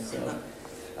editing it, so.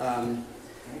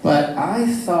 But I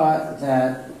thought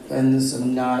that, and this,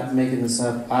 I'm not making this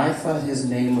up, I thought his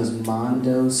name was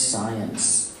Mando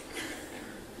Saenz.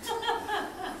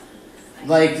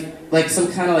 Like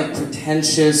some kind of like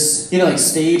pretentious, like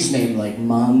stage name, like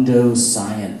Mando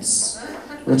Saenz,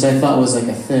 which I thought was like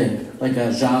a thing, like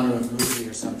a genre of movie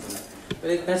or something.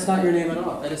 But that's not your name at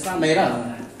all, and it's not made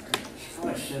up. Oh,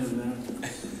 I should have been.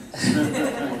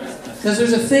 Because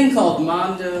there's a thing called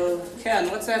Mando. Ken,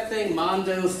 what's that thing?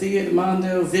 Mando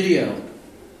Video.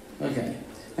 Okay,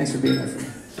 thanks for being there for me.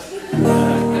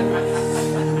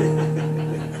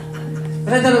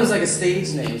 But I thought it was like a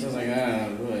stage name, so I was like,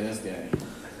 oh boy, this guy.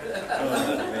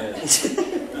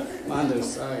 Mando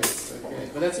Saenz, okay.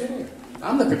 But that's your name.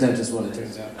 I'm the pretentious one, it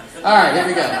turns out. Alright, here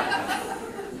we go.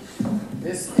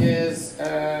 This is,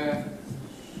 I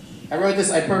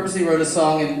purposely wrote a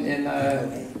song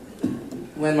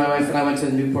when my wife and I went to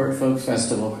the Newport Folk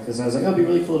Festival, because I was like, oh, it'd be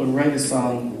really cool to write a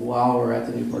song while we're at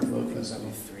the Newport Folk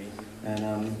Festival.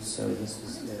 And so this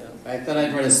is, I thought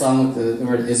I'd write a song with the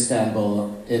word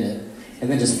Istanbul in it, and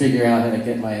then just figure out how to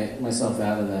get myself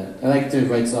out of that. I like to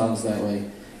write songs that way.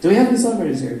 Do we have any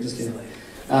songwriters here? Just kidding.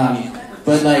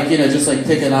 But like, just like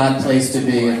pick an odd place to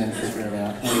be and then figure it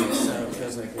out. Anyway, so it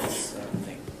goes like this.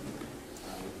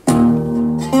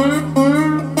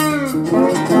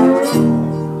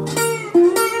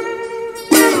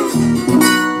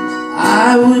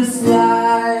 I would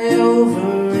fly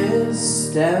over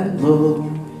Istanbul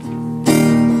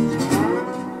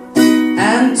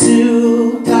and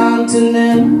to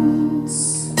continents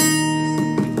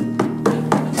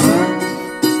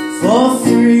for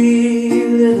 3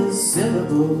 little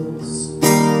syllables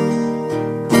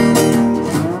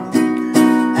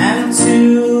and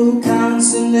 2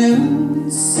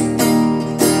 consonants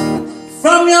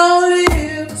from your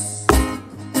lips,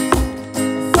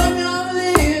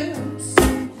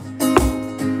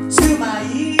 to my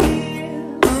ears,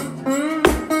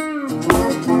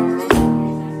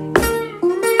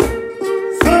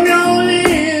 from your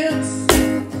lips,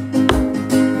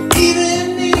 even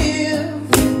if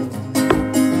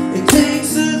it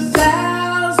takes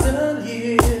 1,000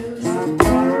 years.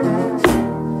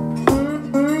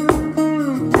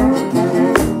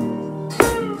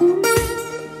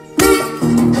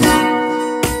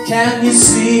 Can you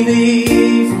see me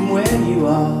from where you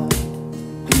are?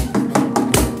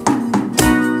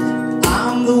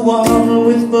 I'm the one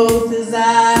with both his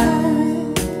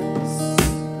eyes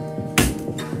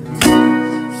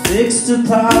fixed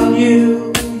upon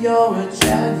you. You're a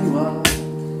jaguar,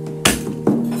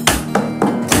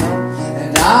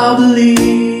 and I'll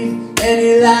believe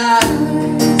any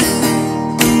lies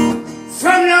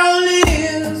from your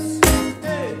lips,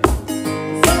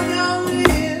 from your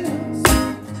lips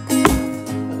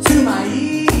to my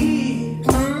ears,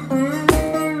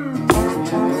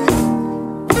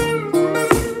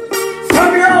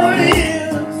 from your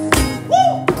lips, woo,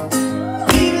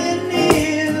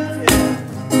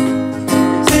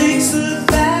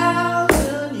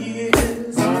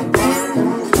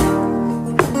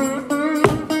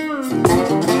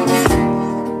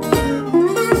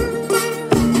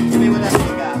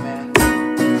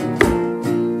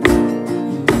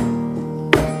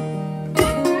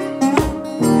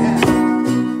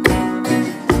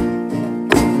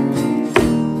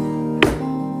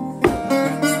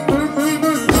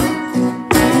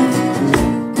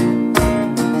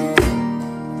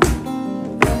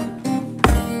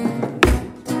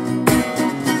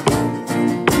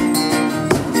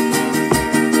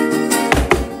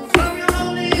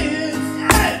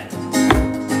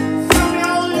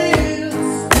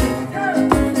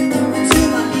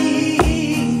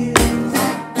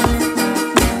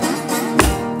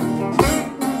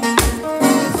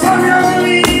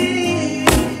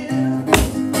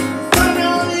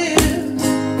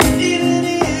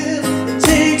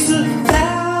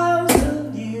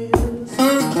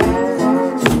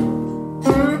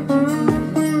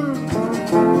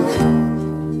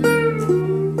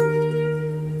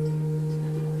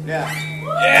 Yeah.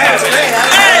 Yeah, that's great.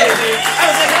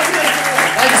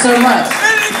 Thanks so much.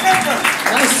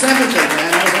 Nice seventh, man.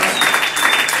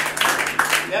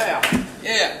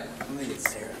 Yeah. I'm gonna get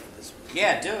Sarah for this one.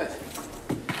 Yeah, do it.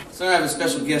 So I have a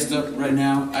special guest up right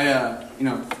now.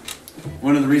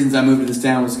 One of the reasons I moved to this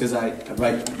town was because I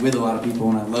write with a lot of people,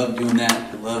 and I love doing that.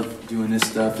 I love doing this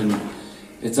stuff, and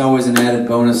it's always an added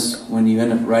bonus when you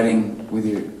end up writing with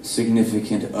your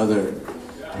significant other,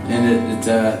 and it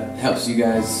helps you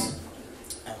guys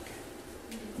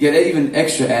get even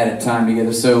extra added time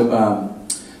together. So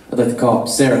I'd like to call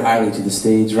Sarah Hiley to the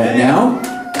stage right now.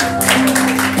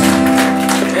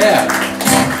 Yeah.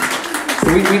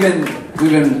 So we've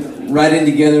been writing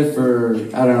together for,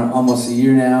 I don't know, almost a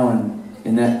year now,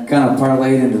 and that kind of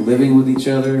parlayed into living with each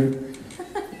other.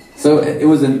 So it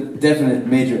was a definite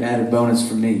major added bonus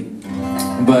for me.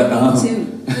 But me too.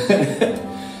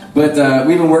 but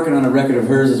we've been working on a record of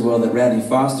hers as well that Ridin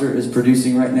Foster is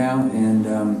producing right now, and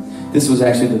this was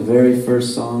actually the very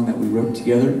first song that we wrote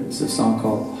together. It's a song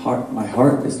called My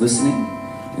Heart Is Listening,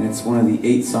 and it's one of the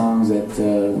 8 songs that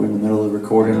we're in the middle of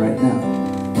recording right now.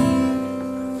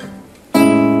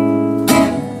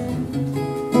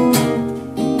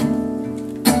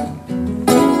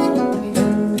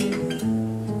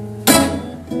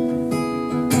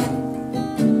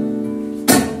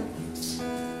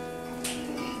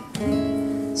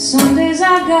 Some days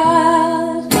I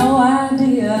got no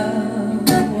idea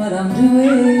what I'm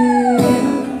doing,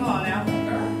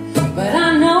 but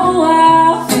I know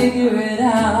I'll figure it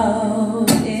out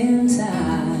in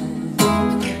time.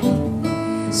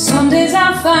 Some days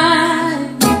I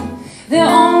find the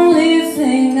only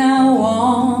thing I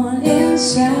want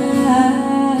inside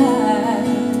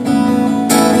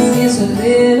is a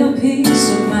little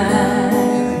piece of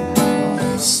mind.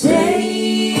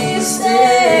 Stay,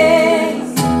 stay,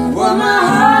 what my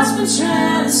heart's been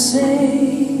trying to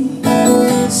say.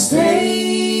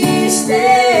 Stay,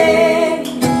 stay,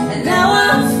 and now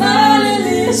I'm finally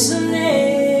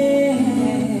listening.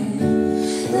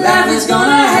 Life is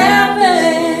gonna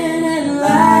happen, and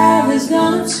life is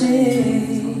gonna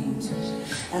change.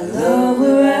 I love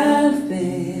where I've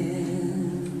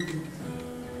been,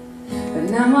 but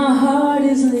now my heart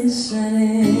is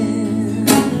listening.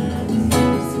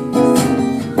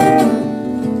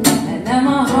 And now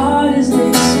my heart is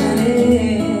listening.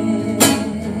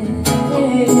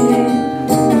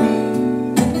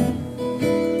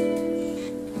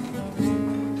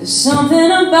 There's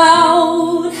something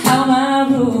about how my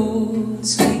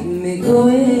roots keep me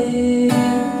going.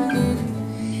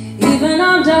 Even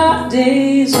on dark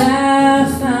days I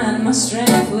find my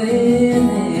strength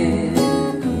within.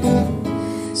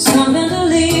 Something to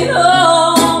lean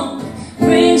on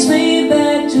brings me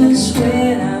back just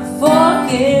when I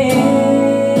forget.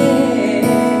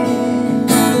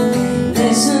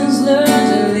 Lessons learned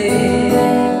to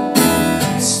live.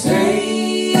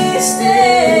 Stay,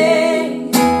 stay,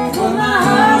 what my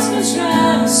heart's been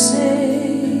trying to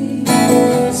say.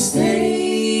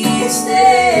 Stay,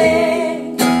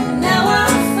 stay, now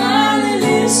I'm finally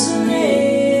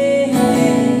listening.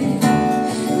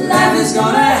 Life is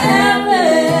gonna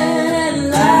happen, and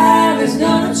life is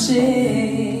gonna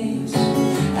change. I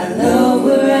love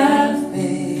where I've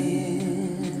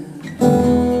been.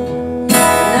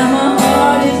 Now my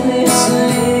heart is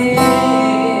listening.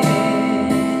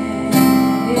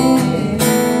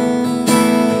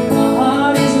 My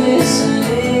heart is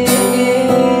listening.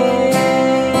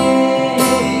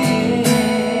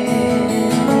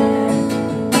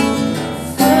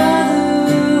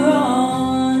 Further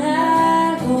on I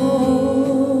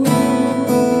go,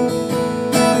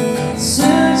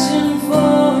 searching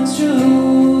for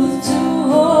truth to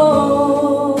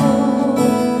hold.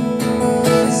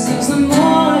 It seems the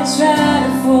more I try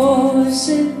to force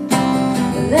it,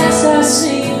 the less I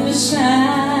seem to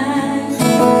shine.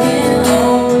 Can't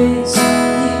always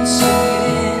keep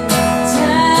shooting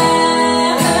time.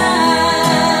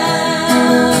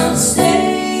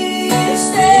 Stay,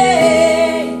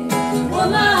 stay, what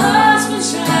my heart's been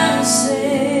trying to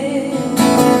say.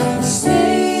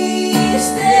 Stay,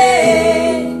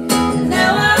 stay, and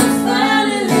now I'm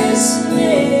finally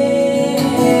listening.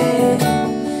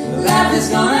 Life is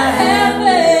gonna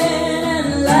happen, and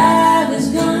life is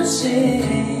gonna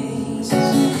change.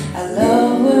 I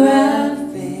love where I've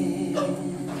been,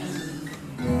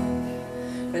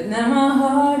 but now my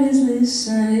heart is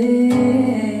listening.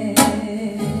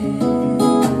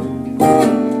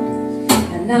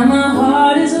 And now my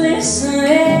heart is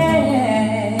listening.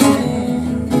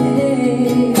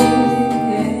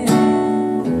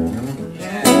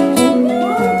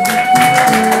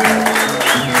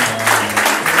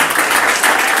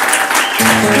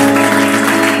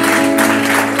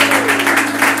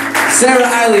 Sarah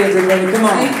Eiley, everybody, come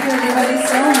on. Thank you, everybody,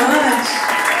 so much.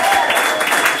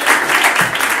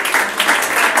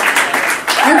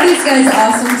 Aren't these guys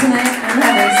awesome tonight? I'm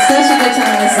having such a good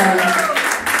time with this song.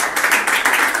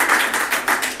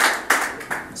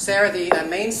 Sarah, the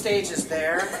main stage is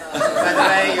there. By the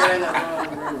way, you're in the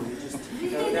wrong room. You just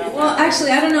go down. Well,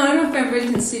 actually, I don't know if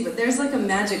everybody can see, but there's like a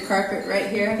magic carpet right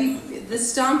here. Have you, the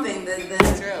stomping, the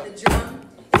drum,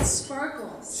 it sparkles.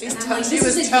 She This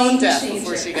was is a tone game deaf changer.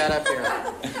 before she got up here.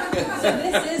 So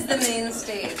this is the main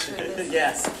stage for this.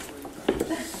 Yes.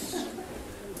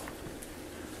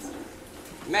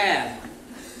 Man,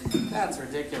 that's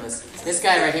ridiculous. This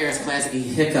guy right here is classic. He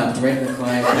hiccuped right in the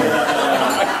quiet.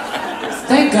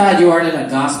 Thank God you aren't in a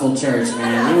gospel church,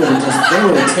 man. They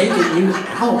would have taken you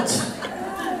out.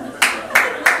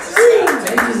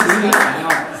 Taken you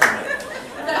out.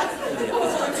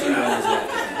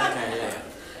 Okay, yeah.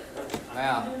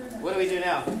 Wow. What do we do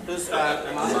now? Who's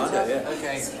Mando? Yeah.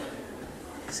 Okay.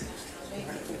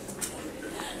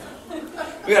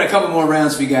 We got a couple more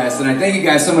rounds for you guys tonight. Thank you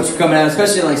guys so much for coming out,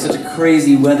 especially like such a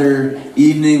crazy weather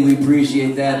evening. We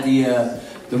appreciate that.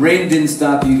 The rain didn't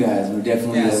stop you guys. We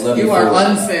definitely love you. You are forward.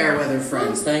 unfair weather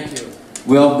friends. Thank you.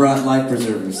 We all brought life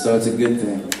preservers, so it's a good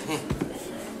thing.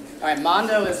 All right,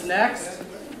 Mando is next.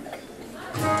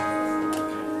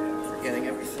 Forgetting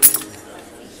everything.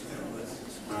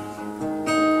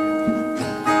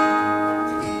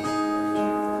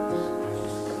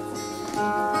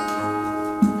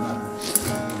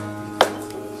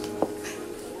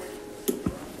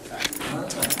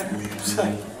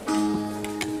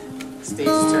 Stage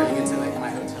is turning into like my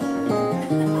hotel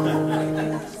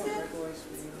room.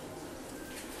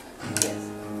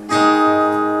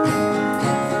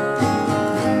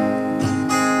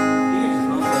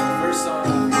 First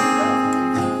song.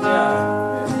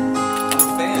 I'm a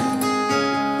fan.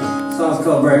 The song's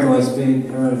called Breakaway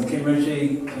Speed. I wrote it with Kim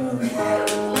Ritchie.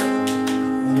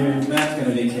 And your Matt's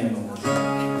gonna be Kim.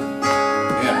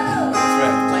 Yeah, that's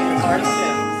right. Playing a party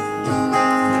Kim.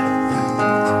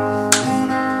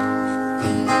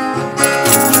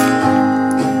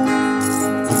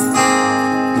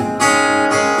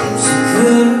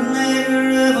 Couldn't make a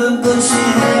river, but she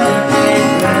had to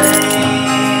make rain.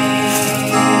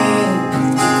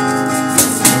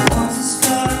 Once it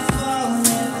started falling,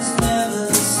 it was never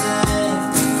the same.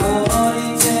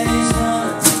 40 days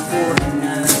running, 40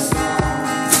 nights long.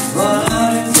 But all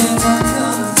the things are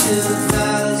coming to the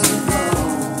valleys of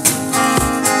home.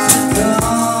 Come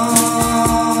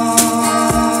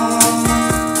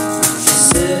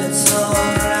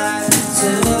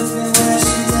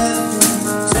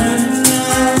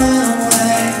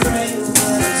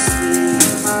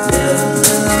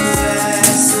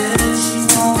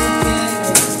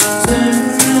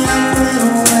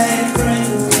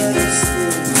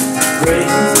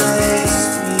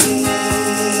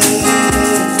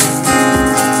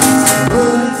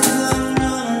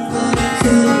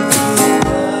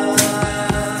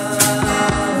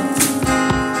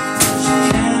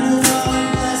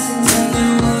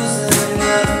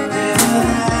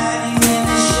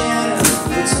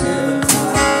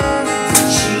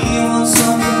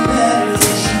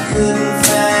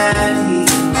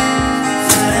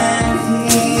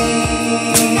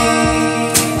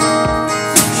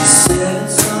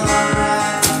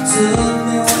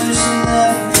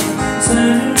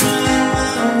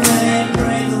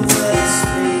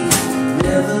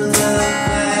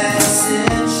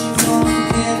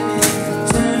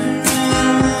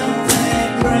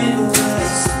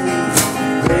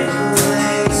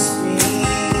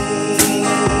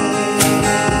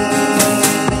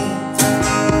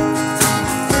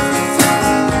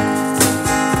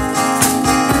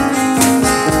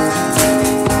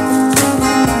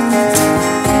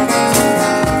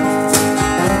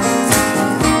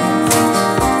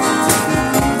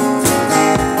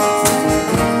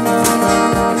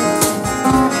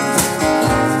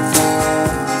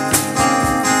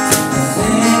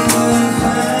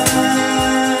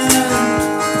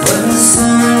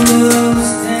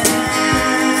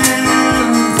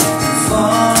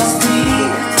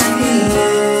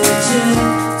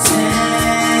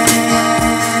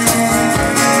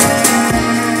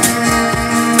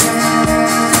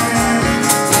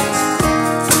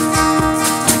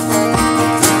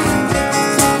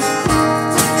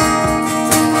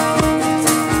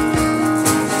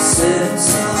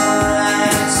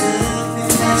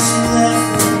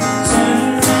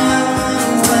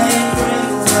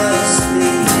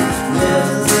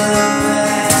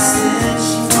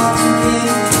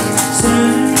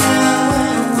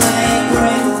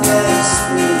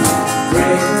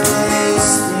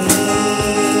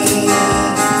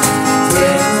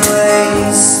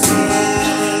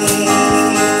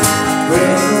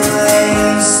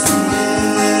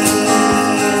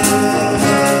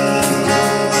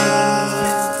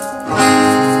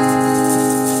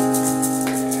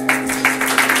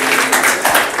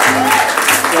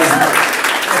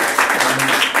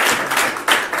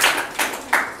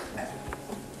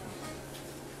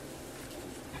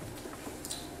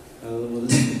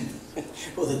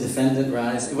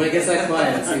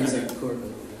quiet, it seems like a chord.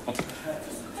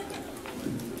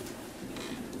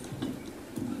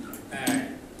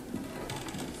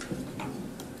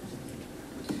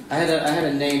 I had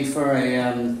a name for a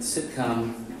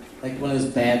sitcom, like one of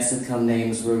those bad sitcom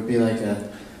names where it would be like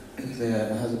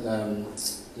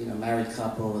married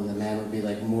couple, and the man would be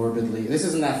like morbidly. This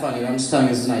isn't that funny. I'm just telling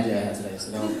you this is an idea I had today,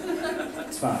 so don't.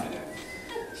 It's fine.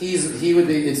 He would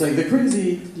be. It's like the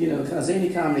crazy, kind of zany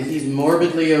comedy. He's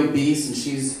morbidly obese and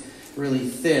she's really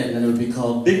thin, and it would be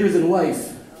called Bigger Than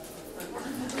Wife.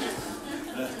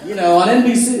 On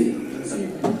NBC.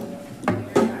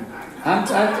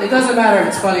 It doesn't matter if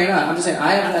it's funny or not. I'm just saying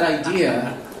I have that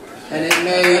idea, and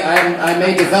I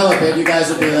may develop it. You guys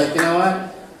will be like, you know what?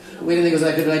 We didn't think it was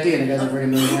that good an idea, and you guys are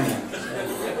bringing $1 million.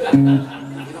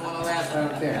 You don't want to laugh, I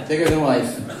don't care. Bigger Than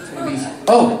Wife.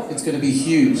 It's gonna be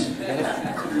huge.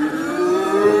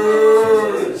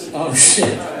 Oh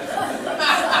shit.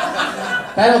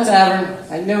 Battle Tavern.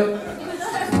 I knew it.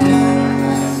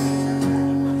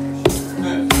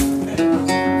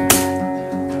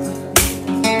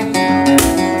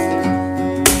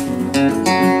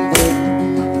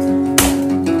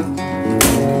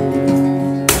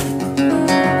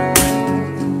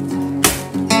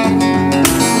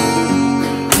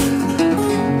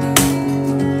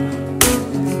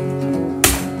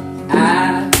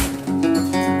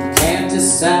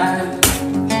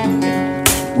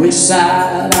 Which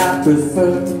side I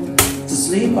prefer to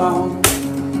sleep on.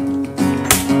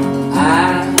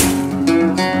 I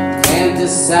can't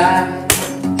decide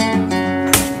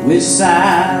which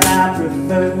side I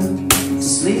prefer to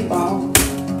sleep on.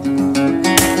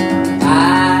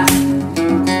 I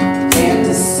can't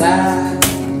decide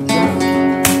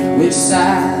which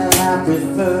side I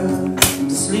prefer to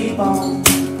sleep on.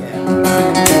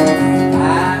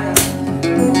 I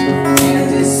can't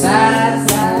decide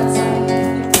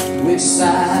which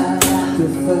side I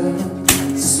prefer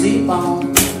to sleep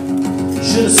on.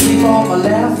 Should I sleep on my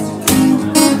left?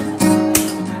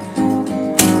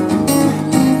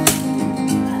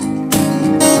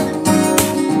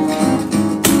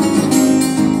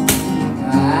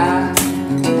 I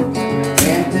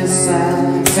can't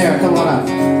decide. Sarah, come on up.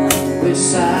 Which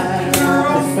side I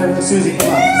prefer? Susie, come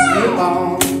on. Sleep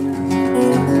on.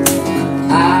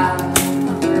 I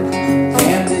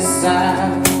can't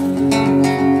decide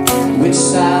which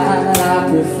side I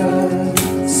prefer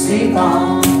to sleep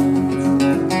on.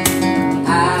 I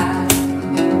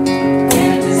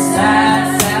can't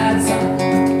decide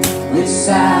which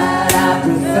side I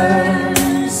prefer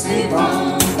to sleep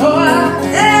on. Oh, I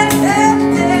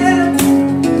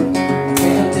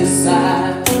can't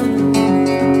decide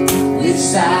which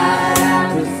side I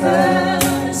prefer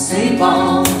to sleep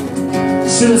on.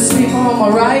 Should I sleep on my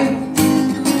right?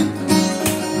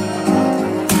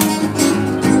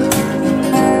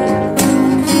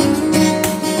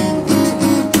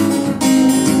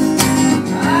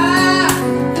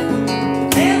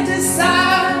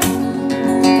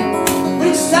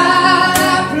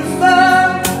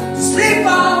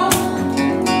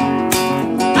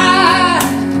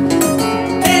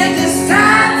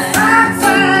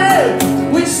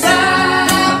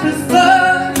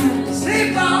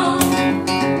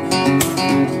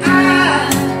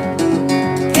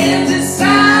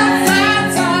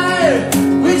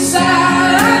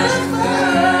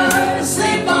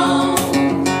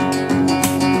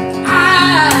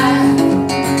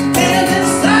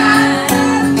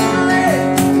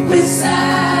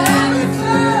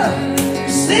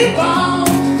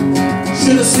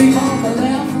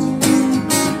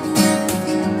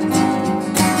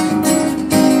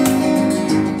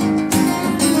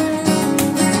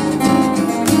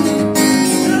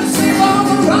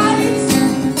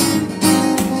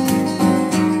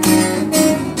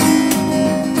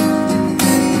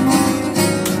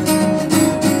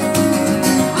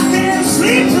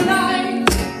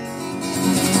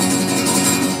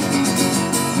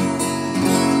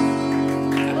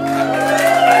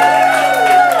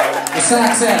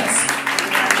 Scot Sax.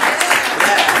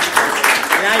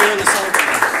 Now you're in the song.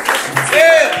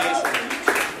 Yeah.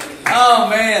 Oh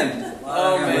man.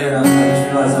 Oh man. I just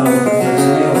realized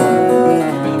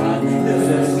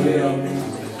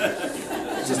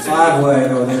it's a 5-way.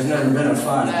 Oh, there's never been a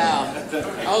 5. No,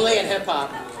 only in hip hop.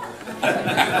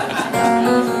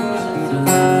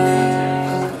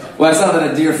 Well, I saw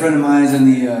that a dear friend of mine is in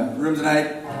the room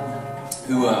tonight,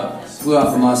 who flew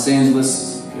out from Los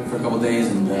Angeles here for a couple days,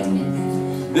 and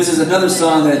this is another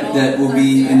song that will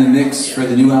be in the mix for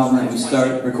the new album that we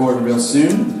start recording real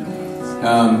soon.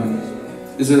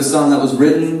 This is a song that was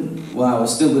written while I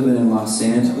was still living in Los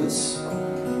Angeles,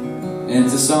 and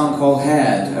it's a song called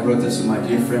Had. I wrote this with my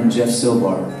dear friend Jeff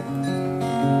Silbar.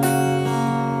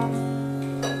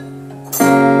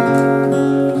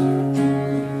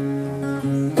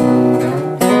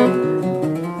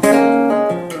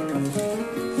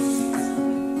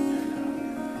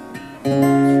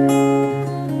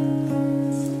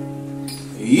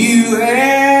 you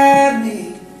had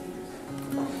me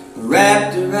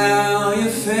wrapped around your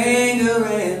finger,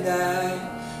 and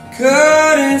I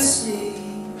couldn't see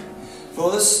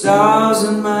for the stars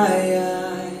in my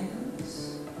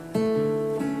eyes.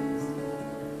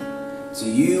 To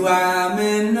you I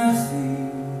meant nothing.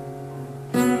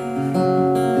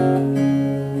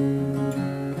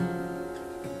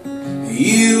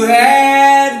 You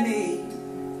had me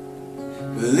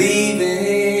believing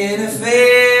in a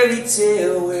fairy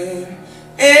tale where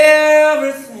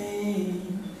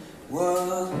everything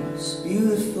was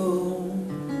beautiful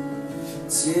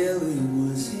till it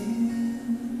wasn't.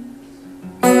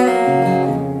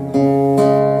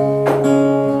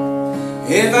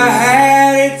 If I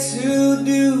had it to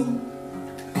do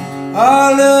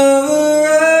all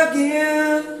over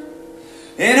again,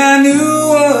 and I knew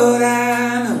what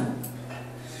I know,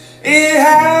 and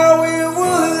how it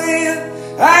would end,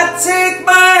 I'd take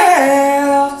my hat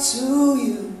off to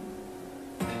you.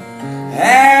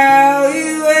 How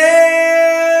you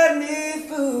had me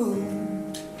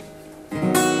fooled.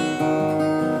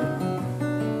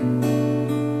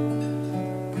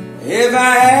 If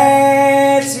I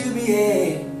had to be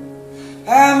had,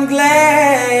 I'm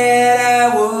glad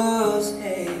I was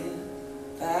had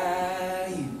by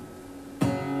you.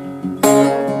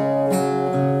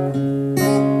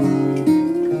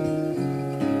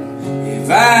 If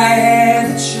I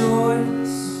had the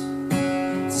choice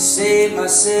to save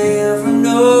myself from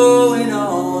knowing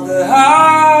all the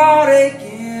heartache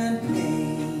and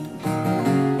pain,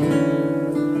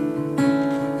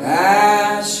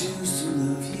 I choose to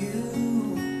love you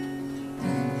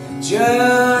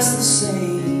just the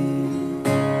same.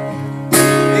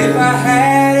 If I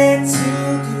had it to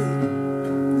do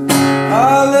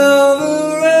all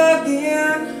over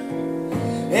again,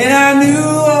 and I knew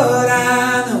what I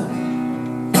know,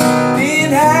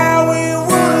 and how it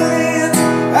would end,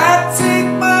 I'd take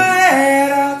my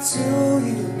hat out to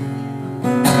you.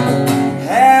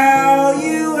 How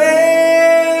you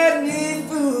had me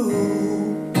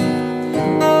fooled.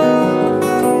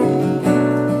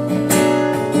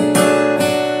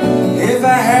 If I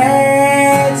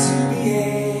had to be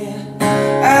had,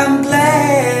 I'm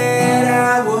glad I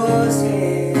was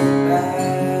had by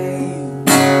you.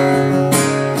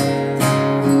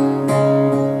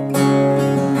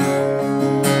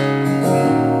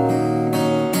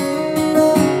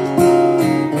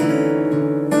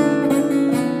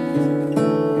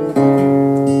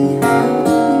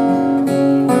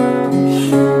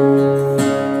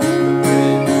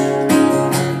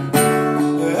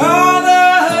 All the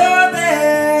hurt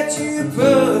that you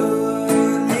put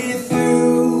me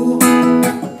through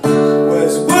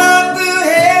was worth the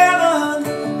heaven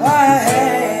I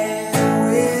had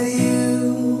with you.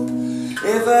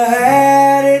 If I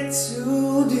had it to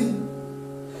do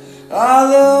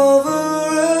all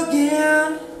over again,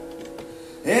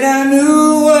 and I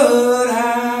knew what I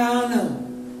know,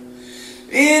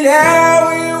 and how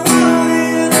it would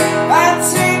end, I'd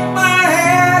take my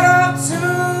hat off to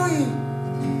you.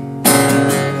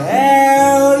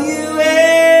 How you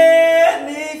had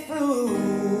me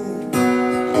fooled.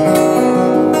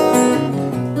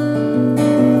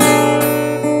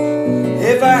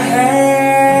 If I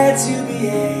had to be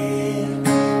had,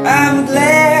 I'm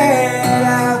glad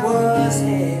I was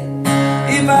had.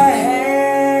 If I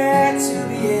had to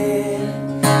be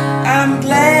had, I'm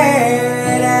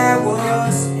glad I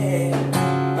was had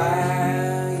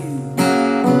by you.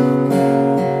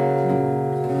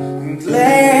 I'm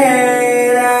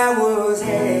glad I was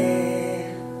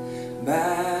had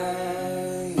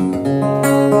by you.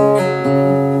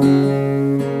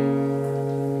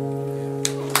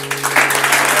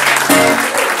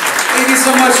 Thank you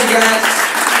so much, you guys.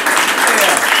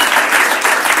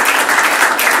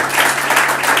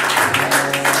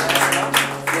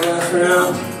 Last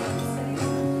round.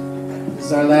 This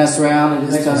is our last round. It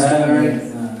is Thanks for having customary. me.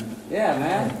 Yeah,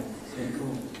 man. Yeah,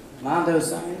 cool. Mando,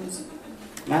 Saenz,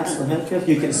 Szlachetka. If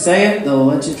you can say it, they'll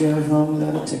let you drive home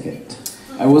without a ticket.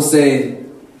 I will say,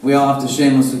 we all have to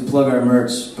shamelessly plug our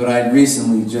merch, but I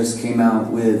recently just came out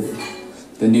with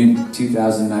the new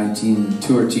 2019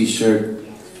 tour t-shirt,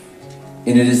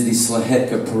 and it is the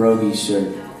Szlachetka pierogi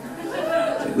shirt.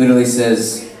 It literally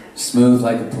says, smooth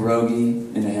like a pierogi,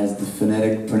 and it has the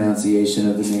phonetic pronunciation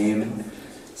of the name.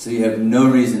 So you have no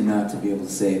reason not to be able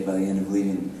to say it by the end of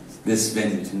leaving this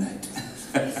venue tonight.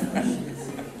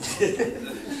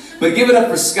 But give it up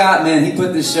for Scott, man. He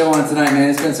put this show on tonight, man.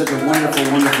 It's been such a wonderful,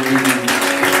 wonderful evening.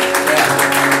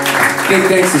 Yeah. Big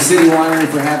thanks to City Winery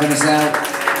for having us out.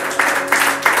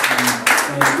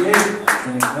 Thank you.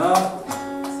 Thank God.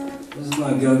 This is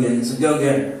my go-getter. It's a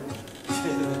go-getter.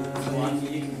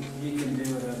 You can do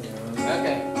whatever.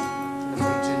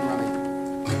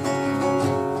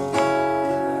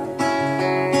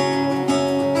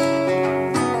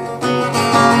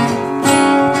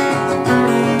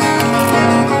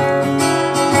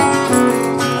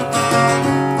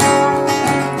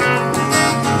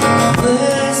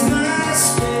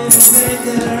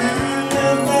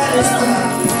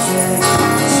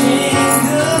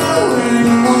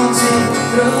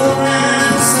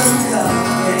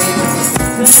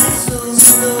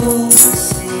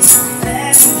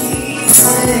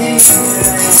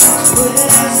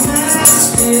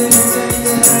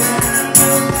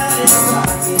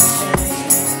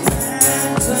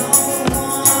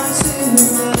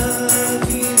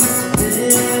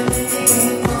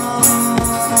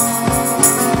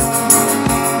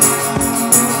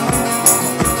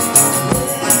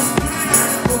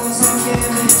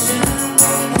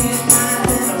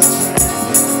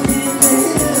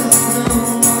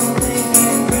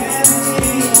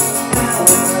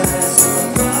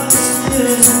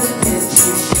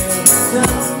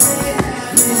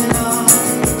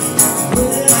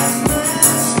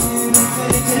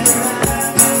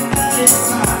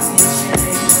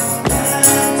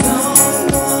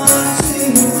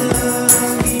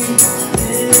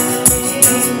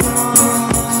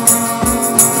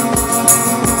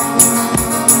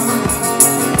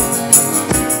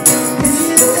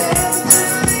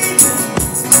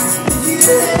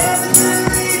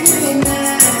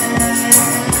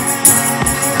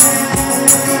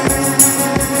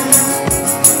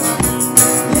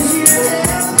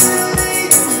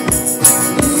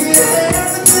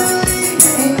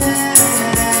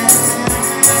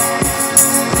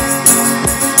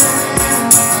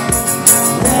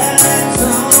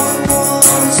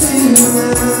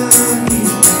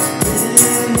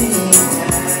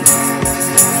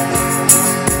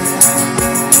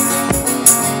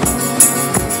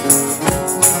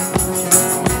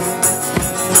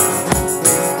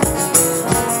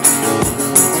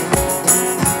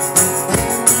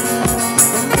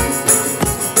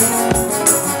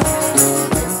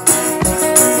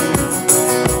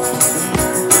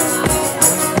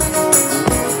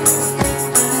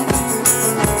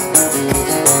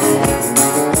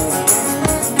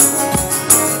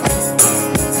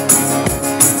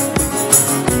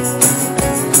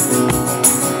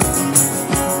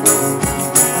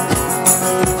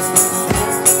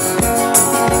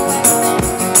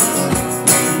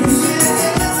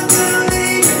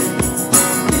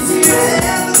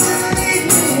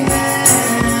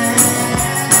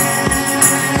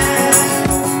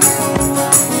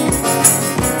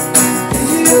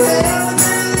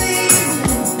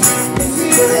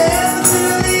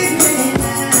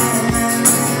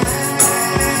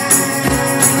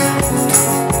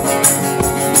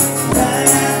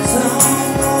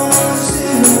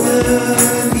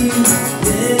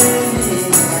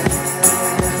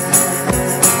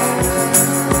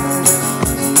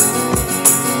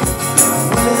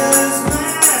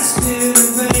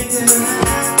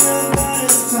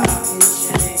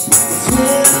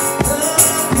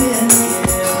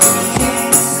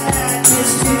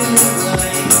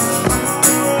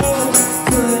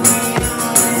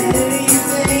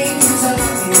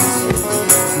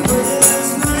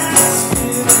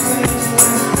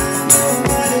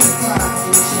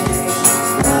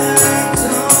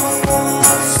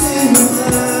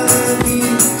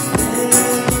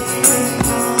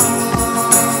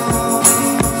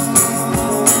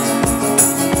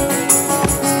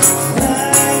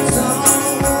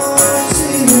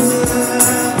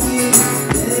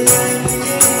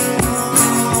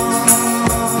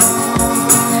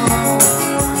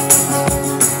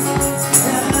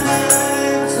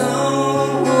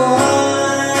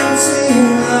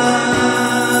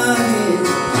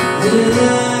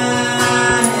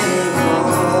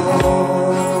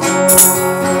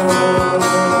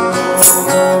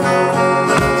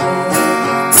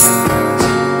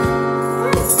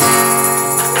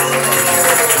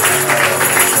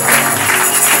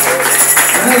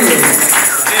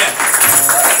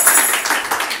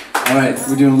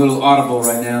 We're doing a little audible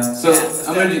right now. So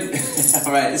I'm going to do,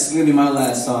 all right, this is going to be my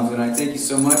last song tonight. Thank you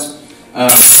so much.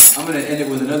 I'm going to end it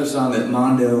with another song that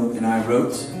Mando and I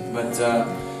wrote, but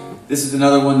this is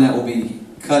another one that we'll be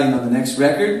cutting on the next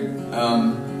record.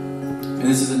 And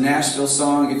this is a Nashville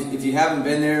song. If you haven't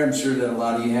been there, I'm sure that a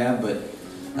lot of you have,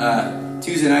 but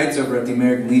Tuesday nights over at the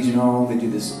American Legion Hall, they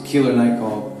do this killer night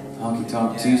called Honky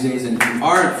Tonk Tuesdays, and if you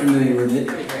aren't familiar with it,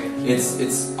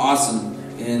 it's awesome.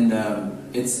 And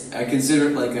I consider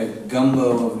it like a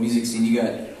gumbo of music scene. You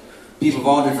got people of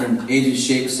all different ages,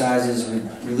 shapes, sizes,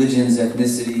 religions,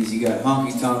 ethnicities. You got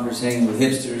honky tonkers hanging with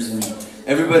hipsters, and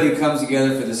everybody comes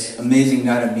together for this amazing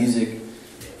night of music.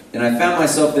 And I found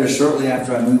myself there shortly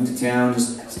after I moved to town,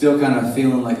 just still kind of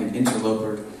feeling like an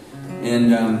interloper.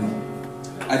 And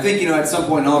I think, at some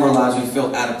point in all of our lives we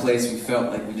felt out of place. We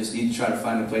felt like we just need to try to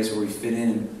find a place where we fit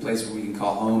in, a place where we can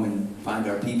call home and find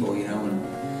our people,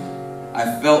 And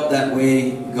I felt that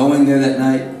way going there that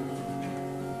night,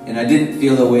 and I didn't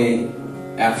feel that way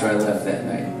after I left that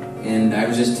night. And I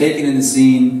was just taken in the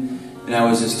scene, and I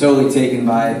was just totally taken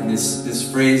by it. And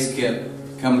this phrase kept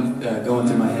going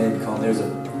through my head called "There's a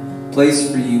place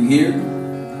for you here."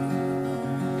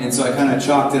 And so I kind of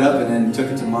chalked it up and then took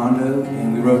it to Mando,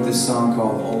 and we wrote this song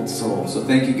called "Old Soul." So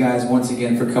thank you guys once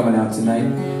again for coming out tonight.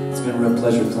 It's been a real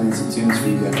pleasure playing some tunes for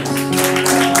you guys.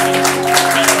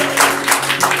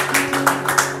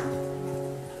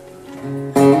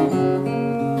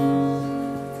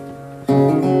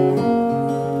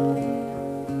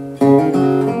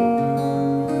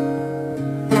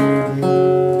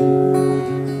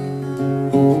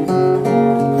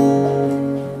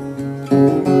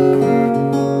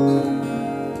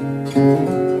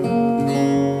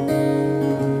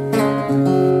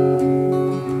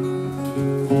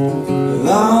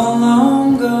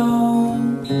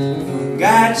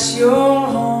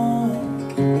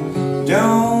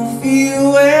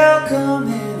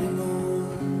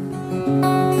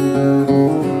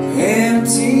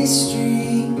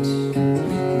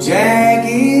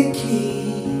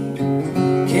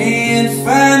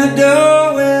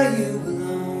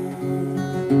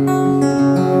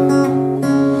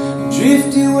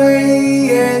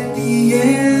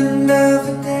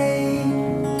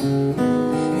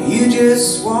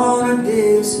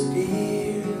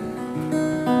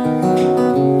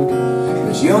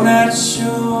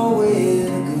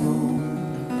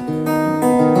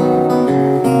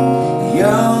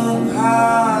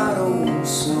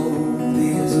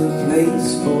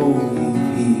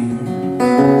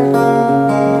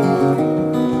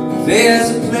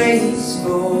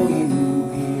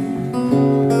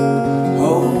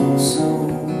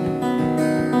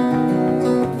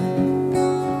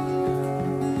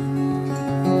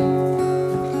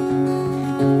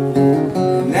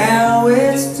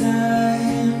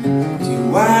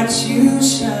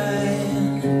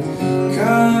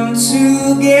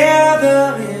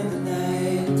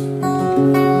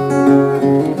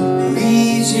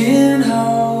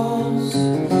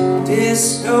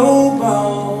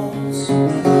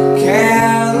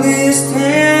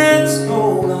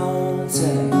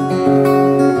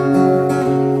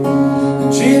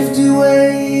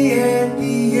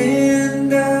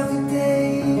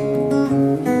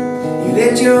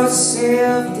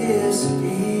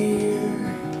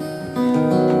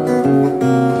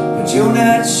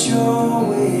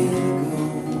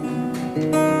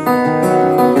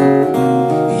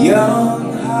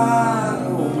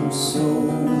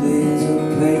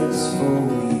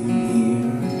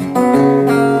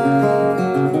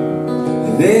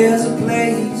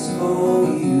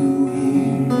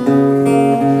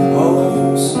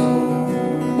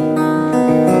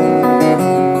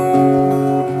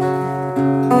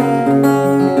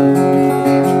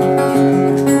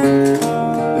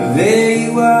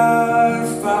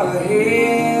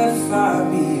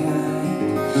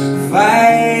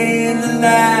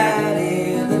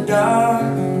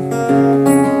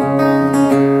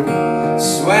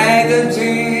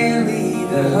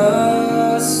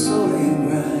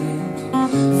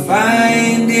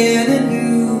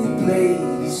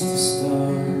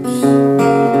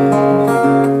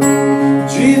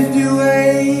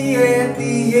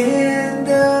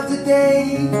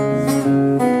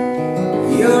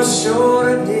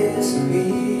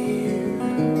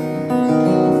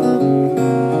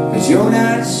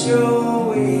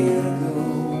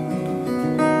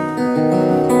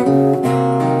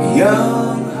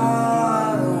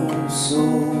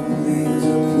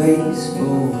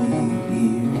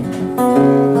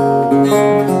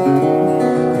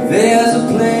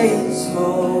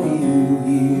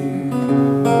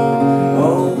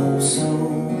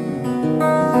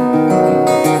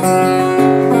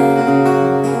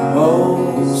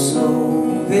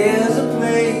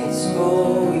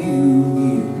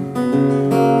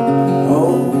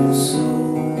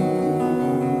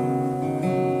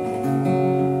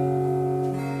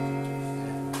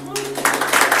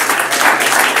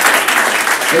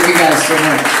 Thank you guys so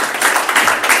much.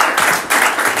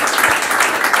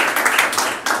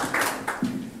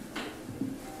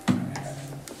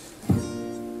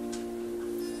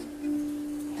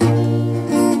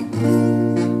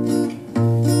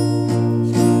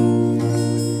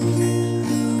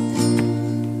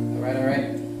 All right.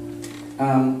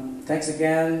 Thanks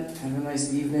again. Have a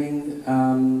nice evening.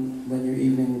 When your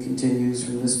evening continues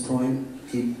from this point,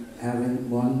 keep having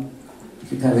one.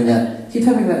 Keep having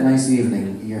that nice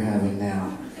evening you're having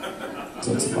now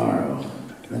till tomorrow.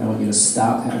 Then I want you to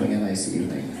stop having a nice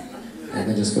evening and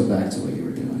then just go back to what you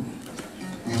were doing.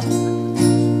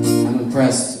 I'm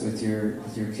impressed with your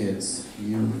kids.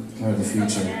 You are the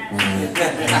future.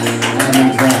 I'm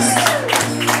impressed.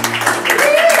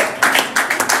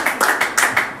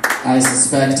 I suspect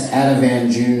suspect Ativan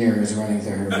Jr. is running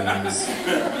through her veins.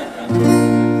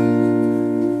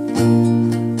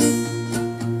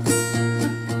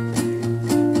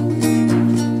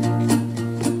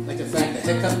 I'd like to thank the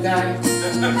hiccup guy.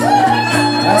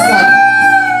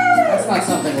 That's not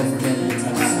something we'll forget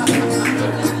anytime soon.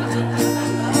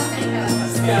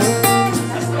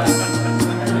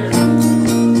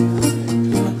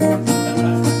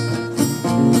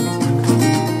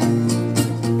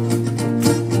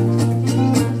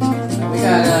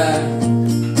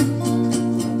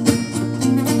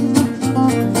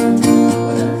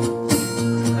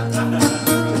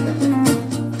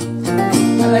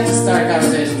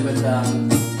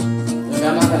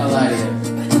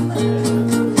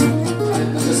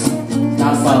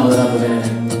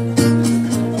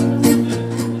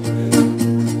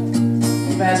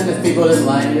 People didn't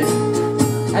like it.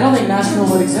 I don't think Nashville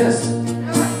would exist.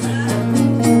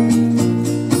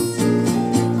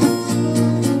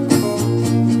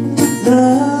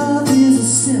 Love is a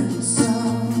simple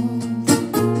song.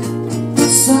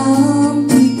 Some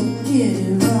people get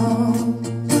it wrong.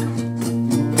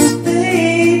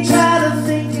 They try to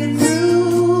think it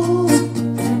through,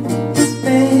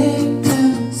 make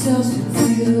themselves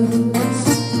confused.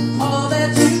 All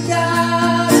that you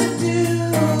gotta do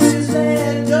is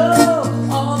let go.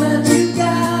 All that you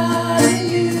got in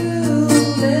you,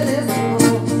 let it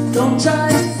flow. Don't try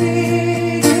to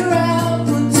figure out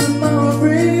what tomorrow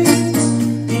brings,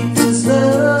 because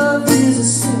love is a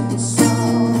simple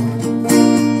song.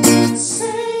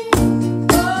 Sing,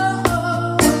 oh,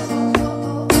 oh,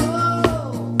 oh,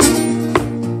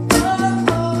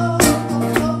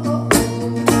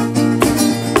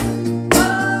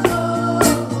 oh,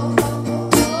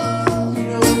 you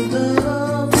know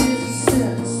love is a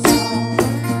simple song.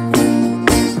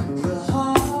 The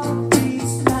heart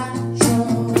beats like a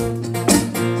drum,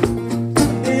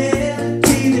 a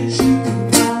melody that you can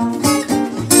count.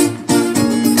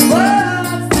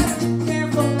 Words that you can't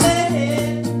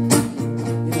forget.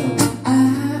 I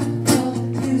love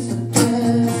is the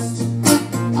best.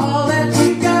 All that you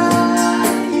got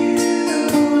in you,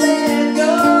 let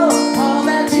go. All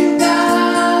that you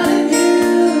got in you,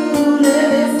 let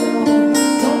it flow.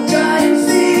 Don't try and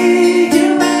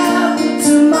figure out what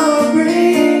tomorrow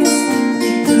brings,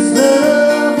 because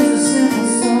love is a simple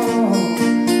song.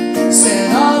 Said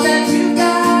all that you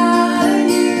got in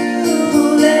you,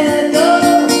 let go.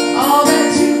 All that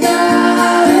you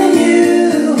got in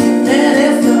you, let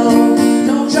it flow.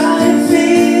 Don't try and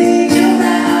figure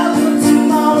out what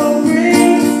tomorrow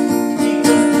brings,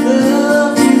 because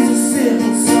love is a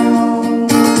simple song.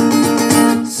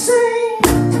 Sing,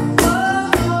 oh,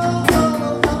 oh, oh,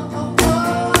 oh,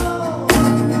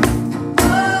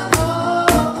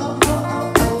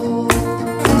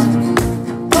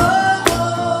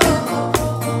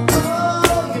 oh,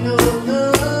 you know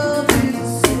love is a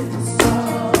simple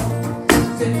song.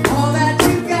 Said all that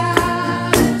you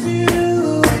gotta do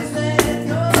is let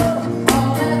go.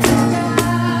 All that you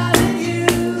got in you,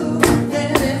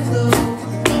 let it flow.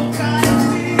 Don't try to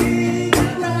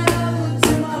figure out what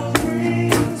tomorrow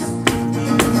brings,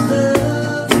 because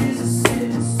love is a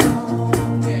simple song.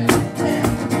 Yeah.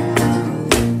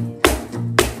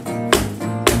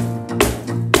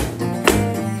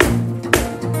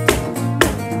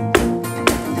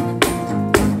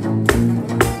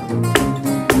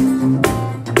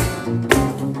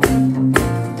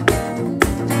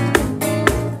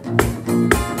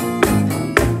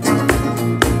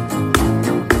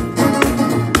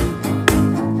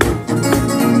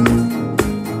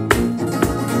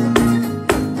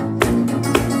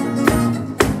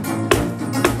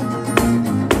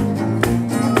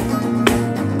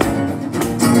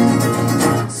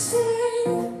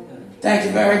 Thank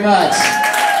you very much.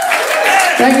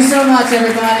 Thank you so much,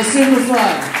 everybody. Super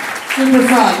fun. Super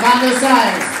fun. Mando,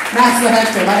 Saenz,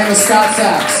 Szlachetka. My name is Scot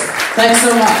Sax. Thanks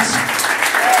so much.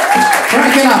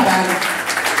 Crank it up, man.